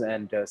drives,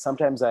 and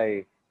sometimes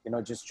I,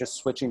 just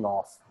switching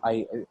off.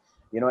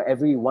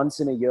 Every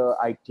once in a year,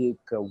 I take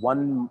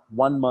one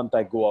month,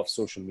 I go off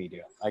social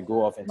media. I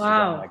go off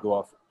Instagram.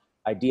 Wow.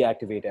 I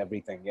deactivate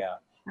everything. Yeah.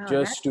 Oh,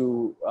 just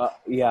to,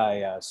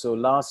 So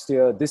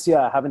this year,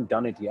 I haven't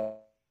done it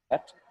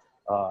yet.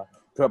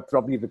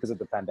 Probably because of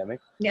the pandemic.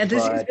 Yeah,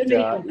 this is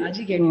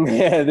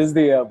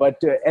the year.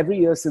 But every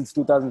year since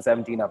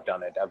 2017, I've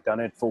done it. I've done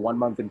it for 1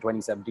 month in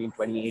 2017,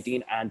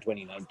 2018, and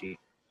 2019.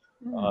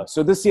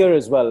 So this year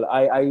as well,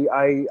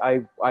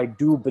 I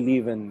do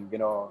believe in,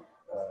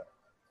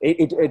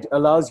 it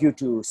allows you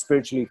to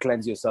spiritually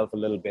cleanse yourself a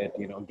little bit,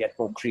 get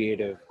more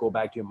creative, go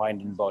back to your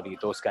mind and body,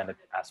 those kind of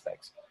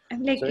aspects.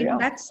 And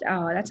that's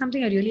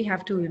something I really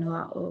have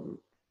to,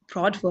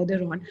 prod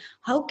further on.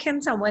 How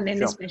can someone,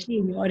 and especially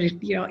in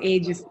your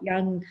age, is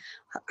young,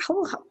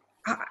 how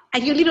I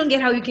really don't get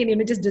how you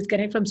can just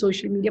disconnect from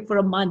social media for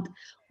a month.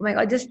 Oh my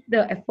God, just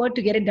the effort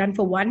to get it done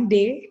for one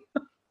day.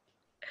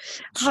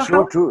 It's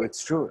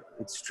true.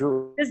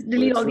 Just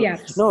delete all the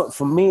apps. No,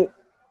 for me,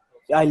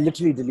 I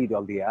literally delete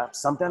all the apps.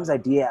 Sometimes I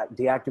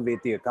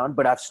deactivate the account,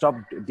 but I've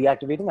stopped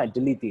deactivating. I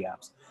delete the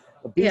apps.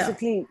 But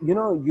basically,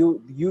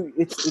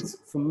 it's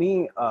for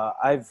me.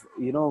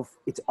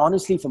 It's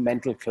honestly for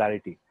mental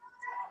clarity.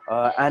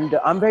 And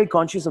I'm very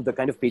conscious of the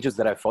kind of pages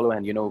that I follow,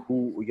 and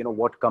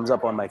what comes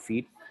up on my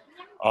feed.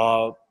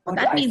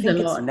 That means a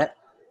lot.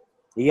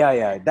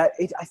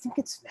 I think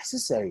it's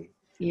necessary.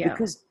 Yeah.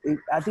 Because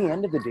at the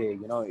end of the day,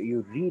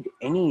 you read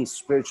any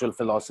spiritual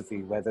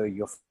philosophy, whether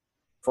you're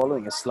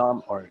following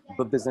Islam or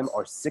Buddhism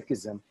or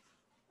Sikhism,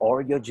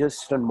 or you're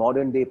just a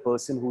modern day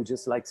person who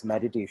just likes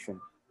meditation.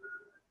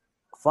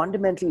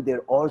 Fundamentally,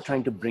 they're all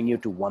trying to bring you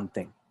to one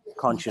thing: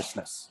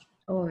 consciousness.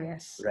 Oh,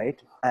 yes. Right.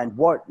 And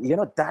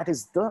that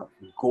is the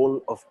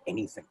goal of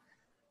anything.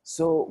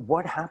 So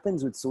what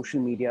happens with social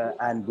media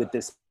and with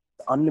this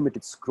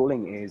unlimited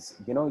scrolling is,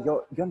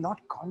 you're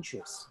not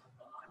conscious.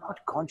 You're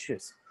not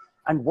conscious.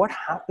 And what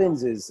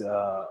happens is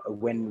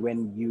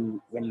when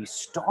you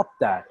stop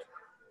that,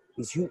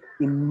 is you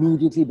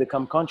immediately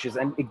become conscious.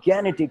 And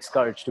again, it takes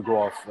courage to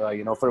go off,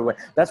 for a while.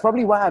 That's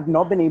probably why I've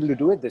not been able to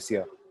do it this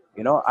year.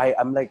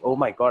 I'm like, oh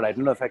my God, I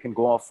don't know if I can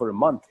go off for a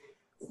month.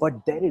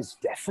 But there is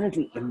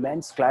definitely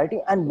immense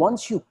clarity. And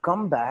once you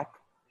come back,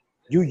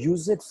 you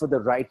use it for the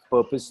right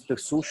purpose. The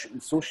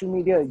social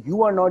media,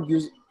 you are not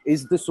using,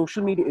 is the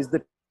social media, is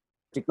the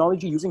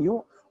technology using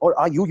you, or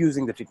are you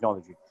using the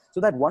technology? So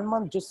that 1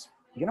 month,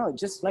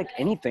 just like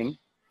anything,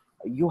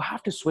 you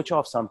have to switch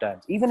off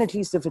sometimes, even at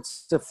least if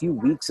it's a few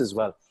weeks as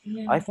well.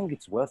 Yeah. I think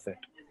it's worth it.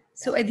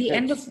 So at the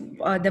end of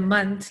the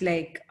month,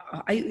 like,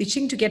 are you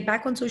itching to get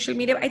back on social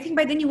media? I think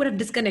by then you would have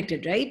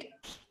disconnected, right?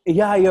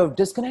 Yeah, you're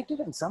disconnected.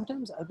 And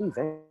sometimes I'll be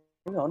very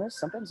honest.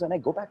 Sometimes when I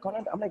go back on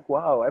it, I'm like,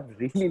 wow, I've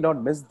really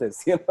not missed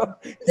this.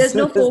 There's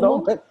no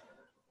FOMO?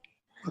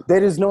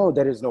 There is no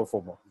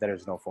FOMO. There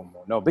is no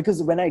FOMO. No,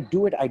 because when I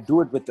do it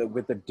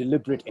with a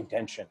deliberate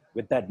intention,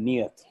 with that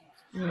niyat,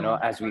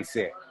 as we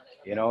say,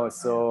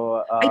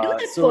 so. I do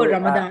that for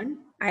Ramadan.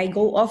 I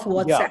go off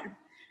WhatsApp. Yeah.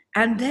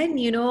 And then,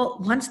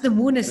 once the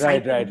moon is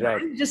right.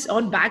 I'm just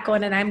back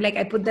on, and I'm like,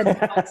 I put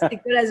that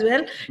sticker as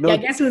well. No, yeah,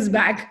 guess who's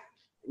back?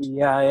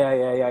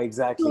 Yeah,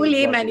 exactly. Too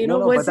lame, exactly.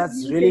 and but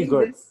that's really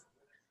good. This.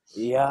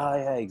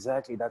 Yeah,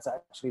 exactly. That's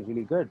actually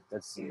really good.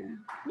 That's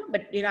no,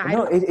 but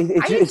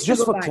it's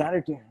just for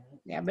clarity.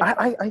 Yeah, but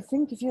I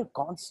think if you're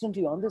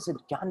constantly on this, it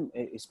can,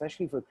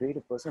 especially for a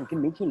creative person, it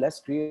can make you less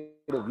creative.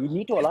 You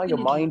need to allow your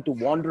mind to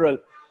wander.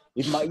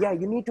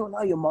 You need to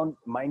allow your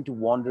mind to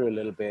wander a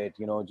little bit.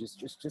 Just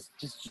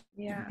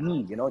be.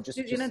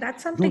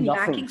 That's something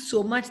lacking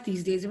so much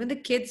these days. Even the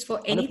kids, for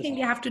anything 100%.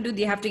 They have to do,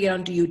 they have to get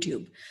onto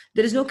YouTube.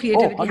 There is no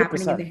creativity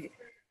happening in the head.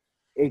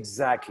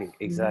 Exactly.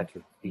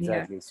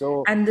 Yeah.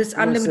 So, and this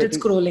unlimited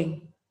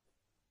scrolling.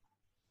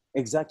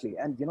 Exactly.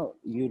 And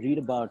you read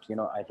about,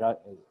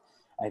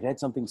 I read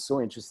something so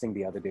interesting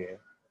the other day.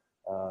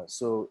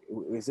 So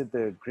is it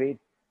the great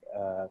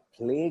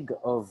plague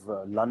of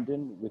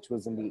London, which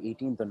was in the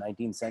 18th or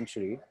 19th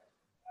century?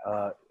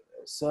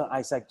 Sir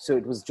Isaac, so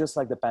it was just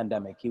like the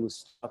pandemic. He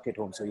was stuck at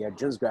home. So he had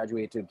just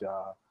graduated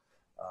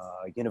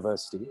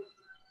university,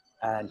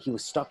 and he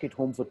was stuck at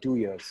home for 2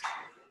 years.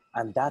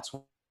 And that's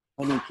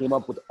when he came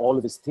up with all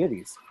of his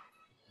theories.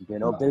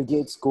 Bill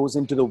Gates goes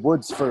into the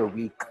woods for a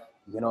week,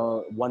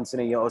 once in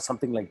a year or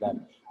something like that.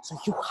 So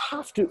you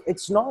have to,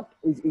 it's not,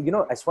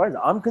 as far as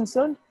I'm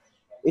concerned,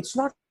 it's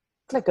not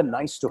like a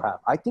nice to have.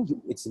 I think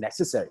it's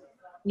necessary.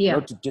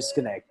 To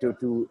disconnect,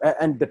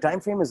 and the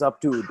time frame is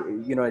up to,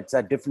 it's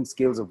at different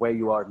scales of where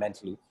you are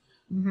mentally.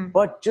 Mm-hmm.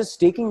 But just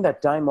taking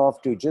that time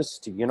off to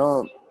just,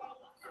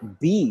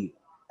 be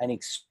an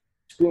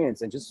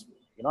experience and just,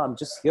 I'm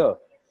just here.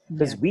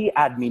 Because we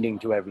add meaning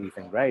to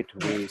everything, right?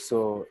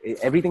 So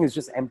everything is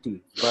just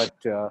empty, but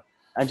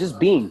and just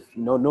being,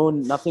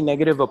 nothing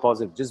negative or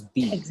positive, just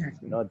be.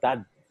 Exactly.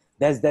 That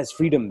there's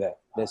freedom there.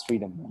 There's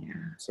freedom. Yeah.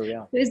 So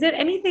yeah. So is there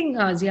anything,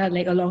 Zia,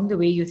 like along the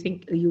way you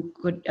think you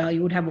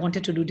would have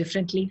wanted to do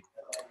differently?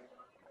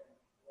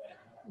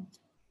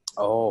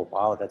 Oh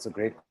wow, that's a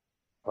great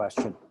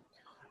question.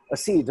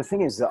 See, the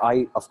thing is,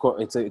 of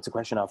course, it's a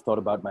question I've thought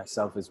about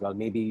myself as well.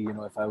 Maybe,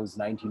 if I was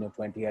 19 or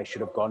 20, I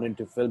should have gone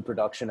into film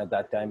production at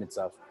that time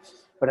itself.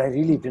 But I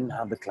really didn't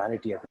have the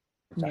clarity at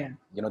the time.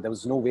 Yeah. There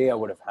was no way I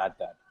would have had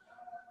that.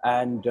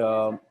 And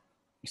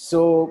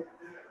so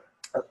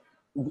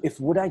if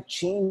would I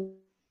change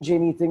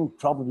anything?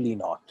 Probably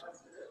not.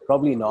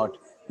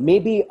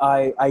 Maybe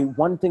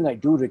one thing I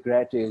do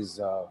regret is,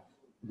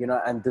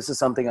 and this is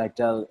something I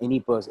tell any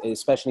person,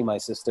 especially my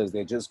sisters,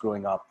 they're just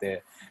growing up,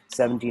 they're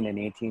 17 and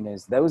 18,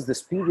 is there was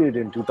this period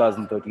in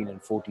 2013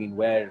 and 14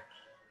 where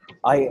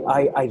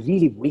I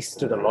really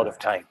wasted a lot of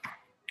time.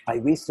 I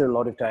wasted a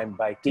lot of time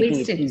by taking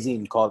it easy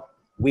in college.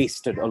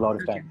 Wasted a lot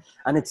of time.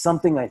 And it's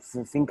something I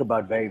think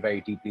about very, very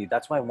deeply.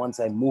 That's why once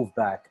I moved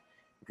back,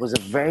 it was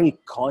a very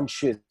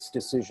conscious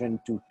decision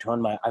to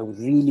I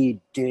really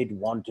did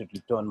want to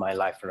turn my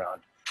life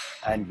around.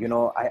 And,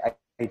 I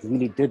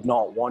really did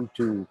not want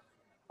to,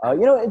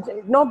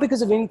 not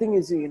because of anything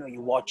is,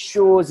 you watch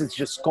shows, it's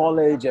just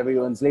college,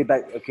 everyone's laid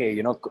back.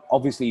 Okay,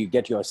 obviously you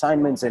get your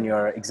assignments and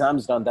your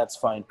exams done, that's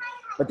fine.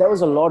 But there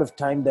was a lot of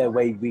time there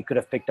where we could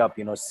have picked up,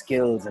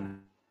 skills and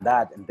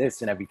that and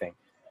this and everything.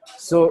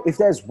 So if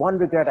there's one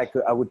regret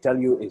I would tell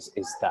you is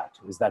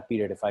that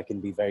period, if I can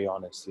be very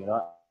honest,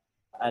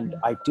 and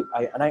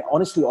I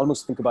honestly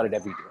almost think about it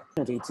every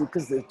day. It's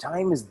because the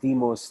time is the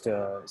most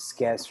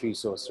scarce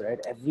resource, right?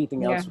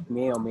 Everything else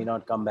may or may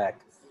not come back.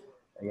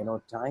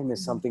 Time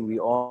is something we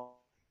all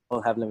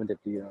have limited,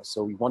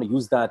 so we want to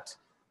use that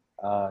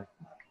to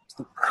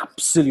the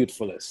absolute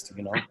fullest,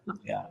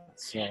 Yeah.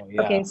 So,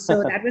 yeah. Okay,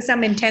 so that was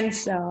some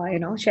intense,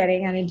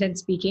 sharing and intense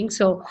speaking.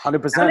 So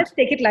 100%. Now let's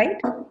take it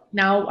light.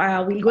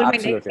 Now we'll go to my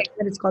next segment.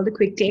 It's called the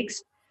quick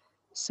takes.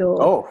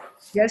 So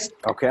just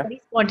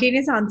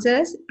spontaneous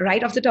answers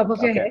right off the top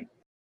of your head.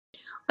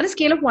 On a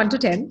scale of 1 to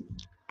 10,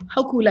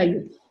 how cool are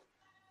you?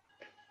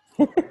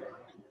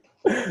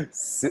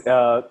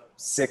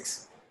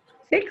 6.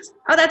 6?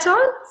 Oh, that's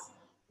all?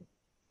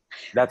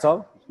 That's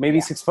all? maybe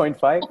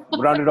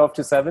 6.5, round it off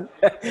to 7.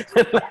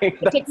 Like,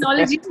 The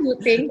technology you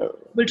think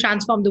will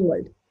transform the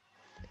world,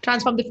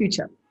 transform the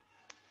future?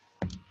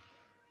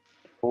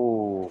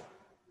 oh,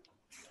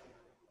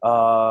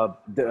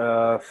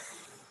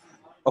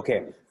 okay.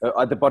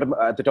 At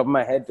the top of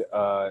my head,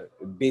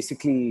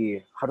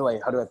 basically, how do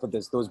I put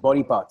this? Those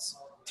body parts,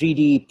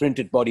 3D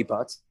printed body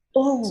parts.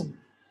 Oh,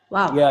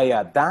 wow.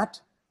 Yeah, that.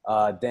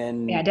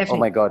 Then, Yeah, oh definitely.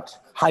 my God,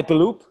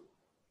 Hyperloop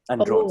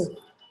and drones. Oh,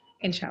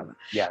 inshallah.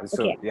 Yeah,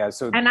 so Okay. yeah,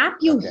 so An app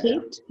you okay.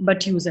 hate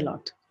but use a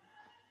lot.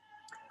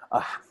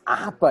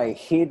 App I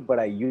hate but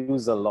I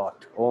use a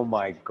lot. Oh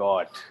my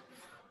God.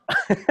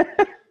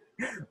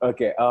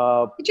 Okay,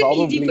 It should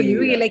be easy for you.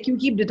 probably You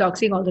keep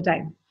detoxing all the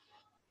time.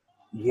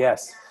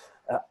 yes.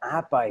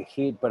 App I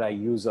hate but I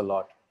use a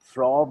lot.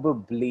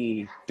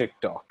 Probably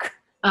TikTok.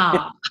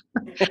 Ah,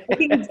 I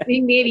think it's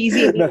being made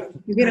easy.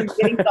 You're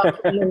getting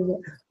talked all over.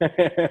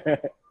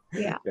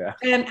 Yeah. Yeah.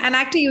 And an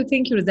actor you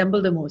think you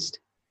resemble the most?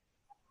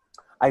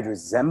 I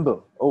resemble.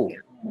 Oh,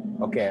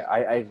 okay.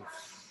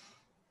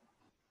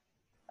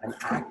 An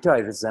actor I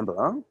resemble,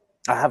 huh?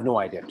 I have no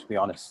idea, to be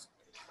honest.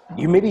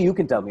 Maybe you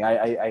can tell me.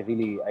 I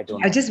really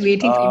don't I was know. just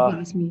waiting for you to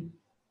ask me.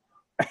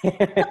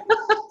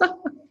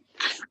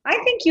 I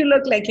think you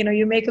look like,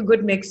 you make a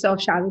good mix of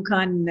Shah Rukh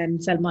Khan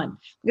and Salman.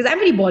 Because I'm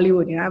very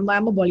Bollywood,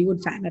 I'm a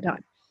Bollywood fan at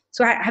heart.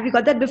 So have you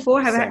got that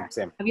before?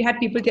 Same. Have you had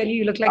people tell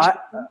you look like Shah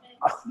Rukh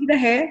Khan? See the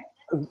hair?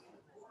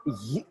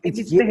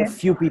 A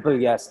few people,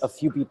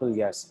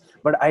 yes.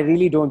 But I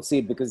really don't see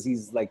it because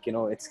he's like,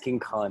 it's King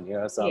Khan,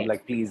 so I'm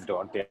like, please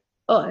don't. Yeah.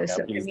 Oh,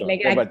 so Please I mean, don't.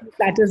 like, Yeah, actually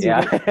flatters you.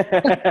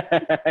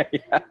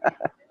 yeah.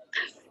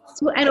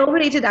 So, an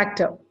overrated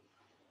actor.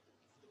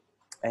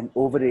 An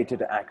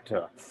overrated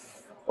actor.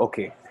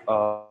 Okay.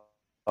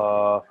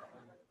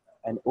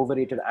 An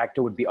overrated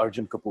actor would be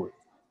Arjun Kapoor.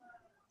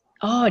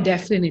 Oh,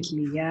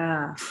 definitely.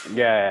 Yeah.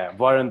 Yeah.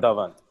 Varun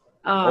Dhawan.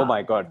 Oh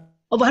my God.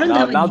 Oh, Varun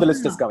Dhawan. Now the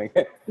list is coming.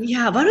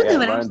 Yeah, Varun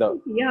Dhawan. Varun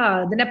Dhawan.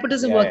 Yeah, the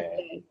nepotism work there.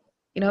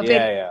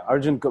 Yeah.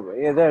 Arjun Kapoor.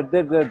 Yeah,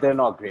 they're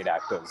not great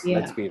actors. Yeah.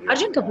 Let's be real.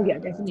 Arjun Kapoor, yeah,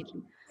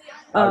 definitely.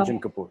 Arjun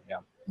Kapoor,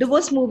 yeah. The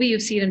worst movie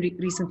you've seen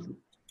recently?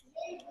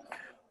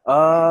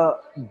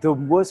 The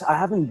worst. I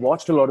haven't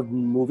watched a lot of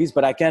movies,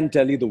 but I can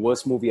tell you the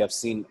worst movie I've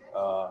seen.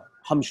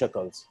 Hum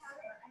Shakals.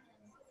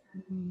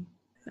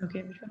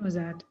 Okay, which one was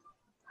that?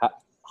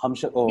 Hum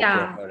Shakals. Oh,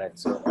 yeah. Okay, all right.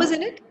 So what was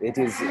in it?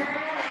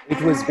 It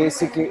was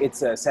basically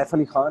it's Saif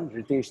Ali Khan,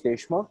 Ritesh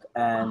Deshmukh,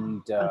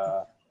 and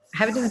I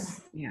haven't even.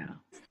 Yeah.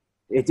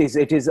 It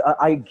is.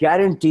 I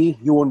guarantee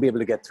you won't be able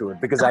to get through it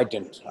because I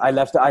didn't. I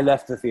left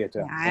the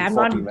theater. Yeah, I'm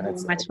 40 not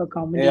minutes. much for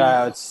comedy.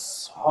 Yeah,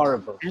 it's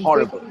horrible. And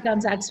Horrible.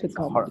 comes acts with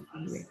comedy.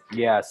 Anyway.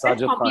 Yeah,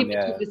 Sajid Khan. Compliment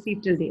Yeah. you've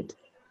received till date.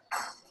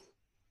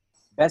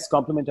 Best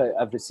compliment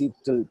I've received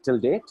till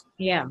date.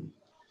 Yeah.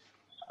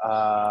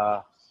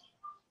 Oh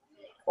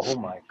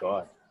my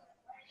God.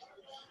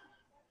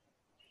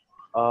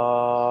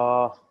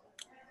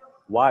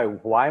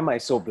 Why am I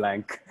so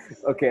blank?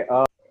 Okay.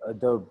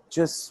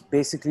 Just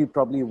basically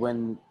probably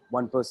when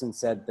one person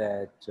said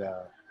that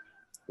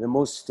the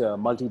most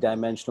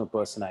multi-dimensional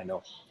person I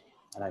know,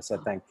 and I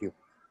said thank you.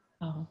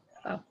 Oh.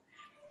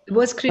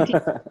 Worst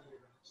critique.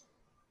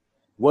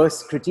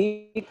 Worst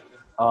critique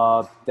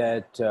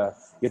that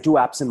you're too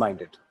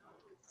absent-minded.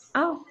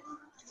 Oh.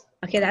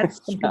 Okay, that's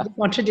completely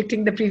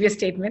contradicting the previous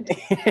statement.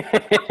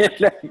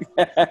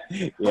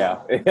 Yeah.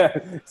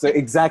 So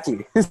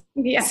exactly.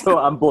 Yeah. So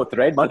I'm both,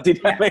 right?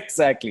 Multi-dimensional.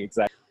 Exactly.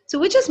 So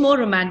which is more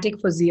romantic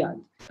for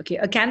Ziad? Okay,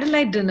 a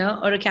candlelight dinner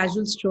or a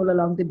casual stroll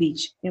along the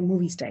beach in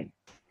movie style?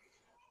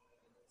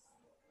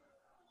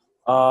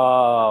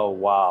 Oh,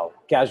 wow.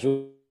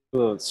 Casual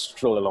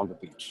stroll along the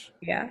beach.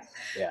 Yeah.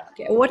 Yeah.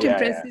 Okay. What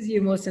impresses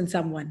you most in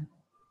someone?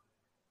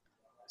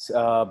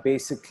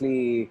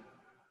 Basically,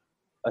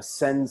 a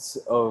sense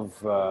of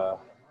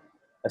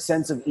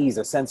ease,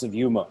 a sense of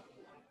humor.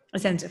 A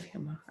sense of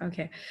humor.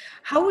 Okay.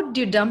 How would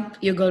you dump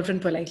your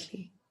girlfriend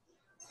politely?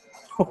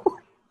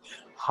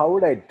 How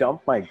would I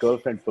dump my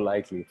girlfriend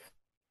politely?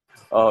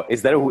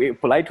 Is there a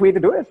polite way to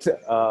do it?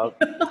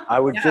 I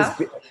would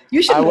just.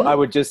 You should. I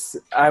would just.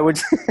 I would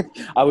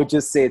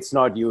say it's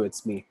not you,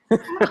 it's me.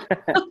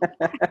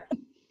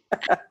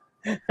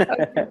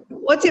 Okay.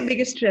 What's your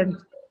biggest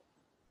strength?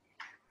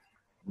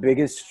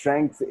 Biggest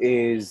strength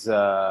is,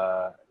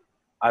 I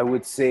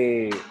would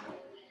say,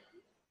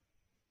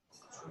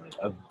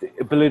 the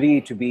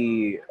ability to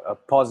be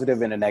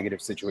positive in a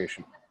negative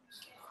situation.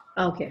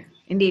 Okay,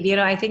 indeed.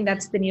 I think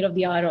that's the need of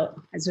the hour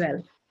as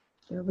well.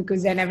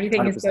 Because then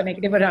everything 100%. is so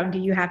negative around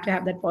you. You have to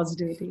have that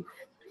positivity.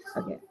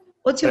 Okay.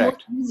 What's your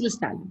most useless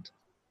talent?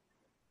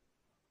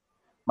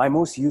 My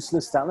most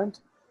useless talent?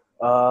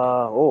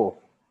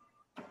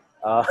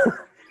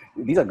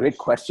 These are great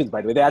questions,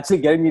 by the way. They're actually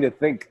getting me to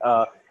think.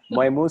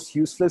 My most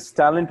useless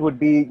talent would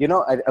be, I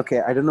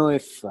don't know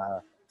if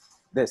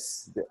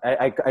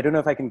I don't know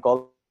if I can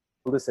call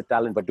this a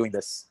talent, but doing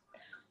this.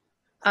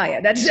 Yeah,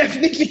 that's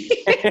definitely.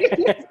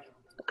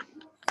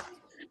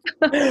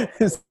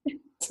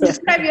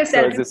 Describe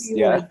yourself.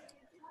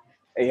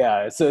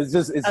 Yeah. So it's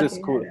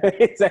just cool.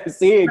 Yeah.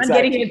 See, exactly. I'm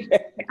getting it.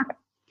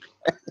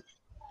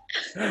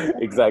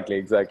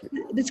 Exactly.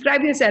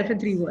 Describe yourself in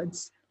 3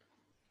 words.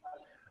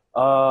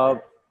 Uh,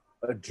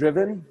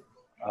 driven,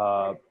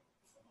 uh,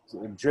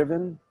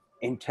 driven,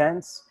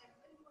 intense,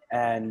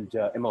 and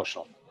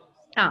emotional.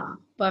 Ah,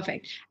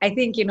 perfect. I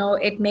think,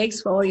 it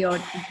makes for your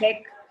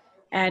tech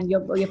and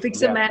your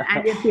Pixar Yeah. Man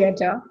and your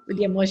theater with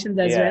the emotions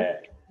as well. Yeah.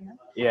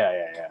 Yeah,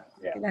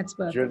 Yeah. okay, that's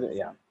perfect. Driven.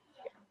 Yeah.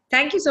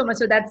 Thank you so much.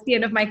 So that's the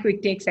end of my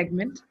quick take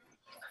segment.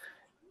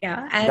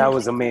 Yeah, and That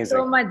was thank you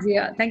so amazing. much,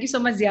 Ziad. Thank you so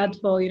much, Ziad,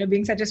 for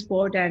being such a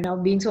sport and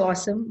being so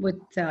awesome with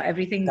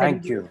everything that you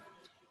Thank do.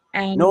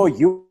 you. No, And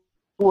you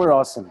were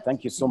awesome.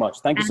 Thank you so much.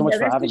 Thank you so much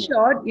for rest having me.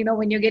 assured,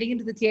 when you're getting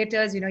into the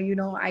theaters,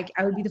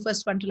 I will be the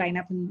first one to line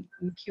up in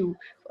queue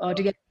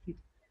to get.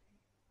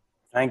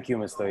 Thank you,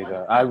 Mr.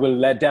 Ida. I will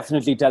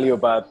definitely tell you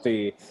about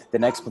the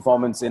next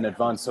performance in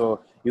advance, so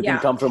you can Yeah,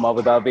 come from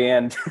Abu Dhabi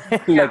and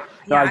yeah, like.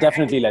 No, yeah. I'll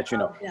definitely let you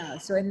know. Yeah.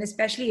 So, and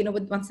especially,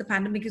 once the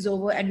pandemic is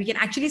over and we can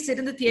actually sit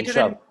in the theater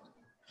and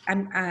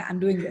Inshallah. I'm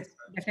doing this.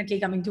 Definitely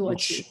coming to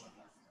watch you.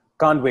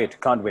 Can't wait.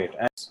 Can't wait.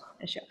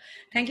 And Sure.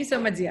 Thank you so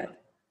much, Ziad.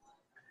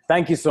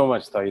 thank you so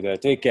much, Taida.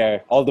 Take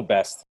care. All the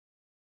best.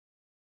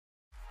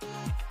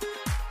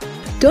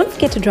 Don't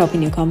forget to drop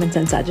in your comments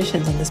and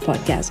suggestions on this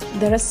podcast.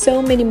 There are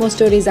so many more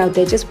stories out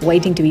there just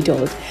waiting to be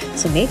told.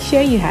 So make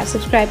sure you have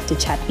subscribed to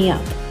Chat Me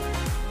Up.